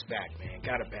 Bounce back, man.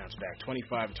 Gotta bounce back.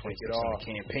 25 to 26 on the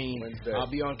campaign. Wednesday. I'll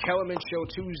be on Kellerman's show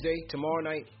Tuesday, tomorrow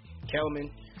night. Kellerman.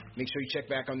 Make sure you check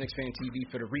back on Knicks Fan TV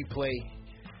for the replay.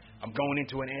 I'm going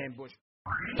into an ambush.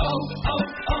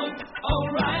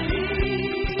 O'Reilly.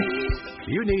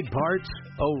 You need parts?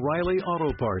 O'Reilly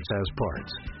Auto Parts has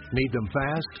parts. Need them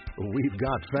fast? We've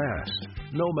got fast.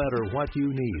 No matter what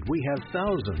you need, we have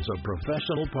thousands of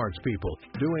professional parts people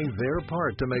doing their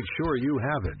part to make sure you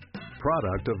have it.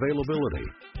 Product availability.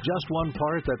 Just one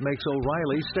part that makes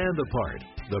O'Reilly stand apart.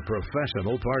 The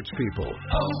professional parts people.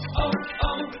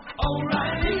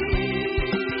 O'Reilly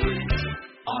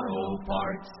Auto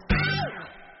Parts.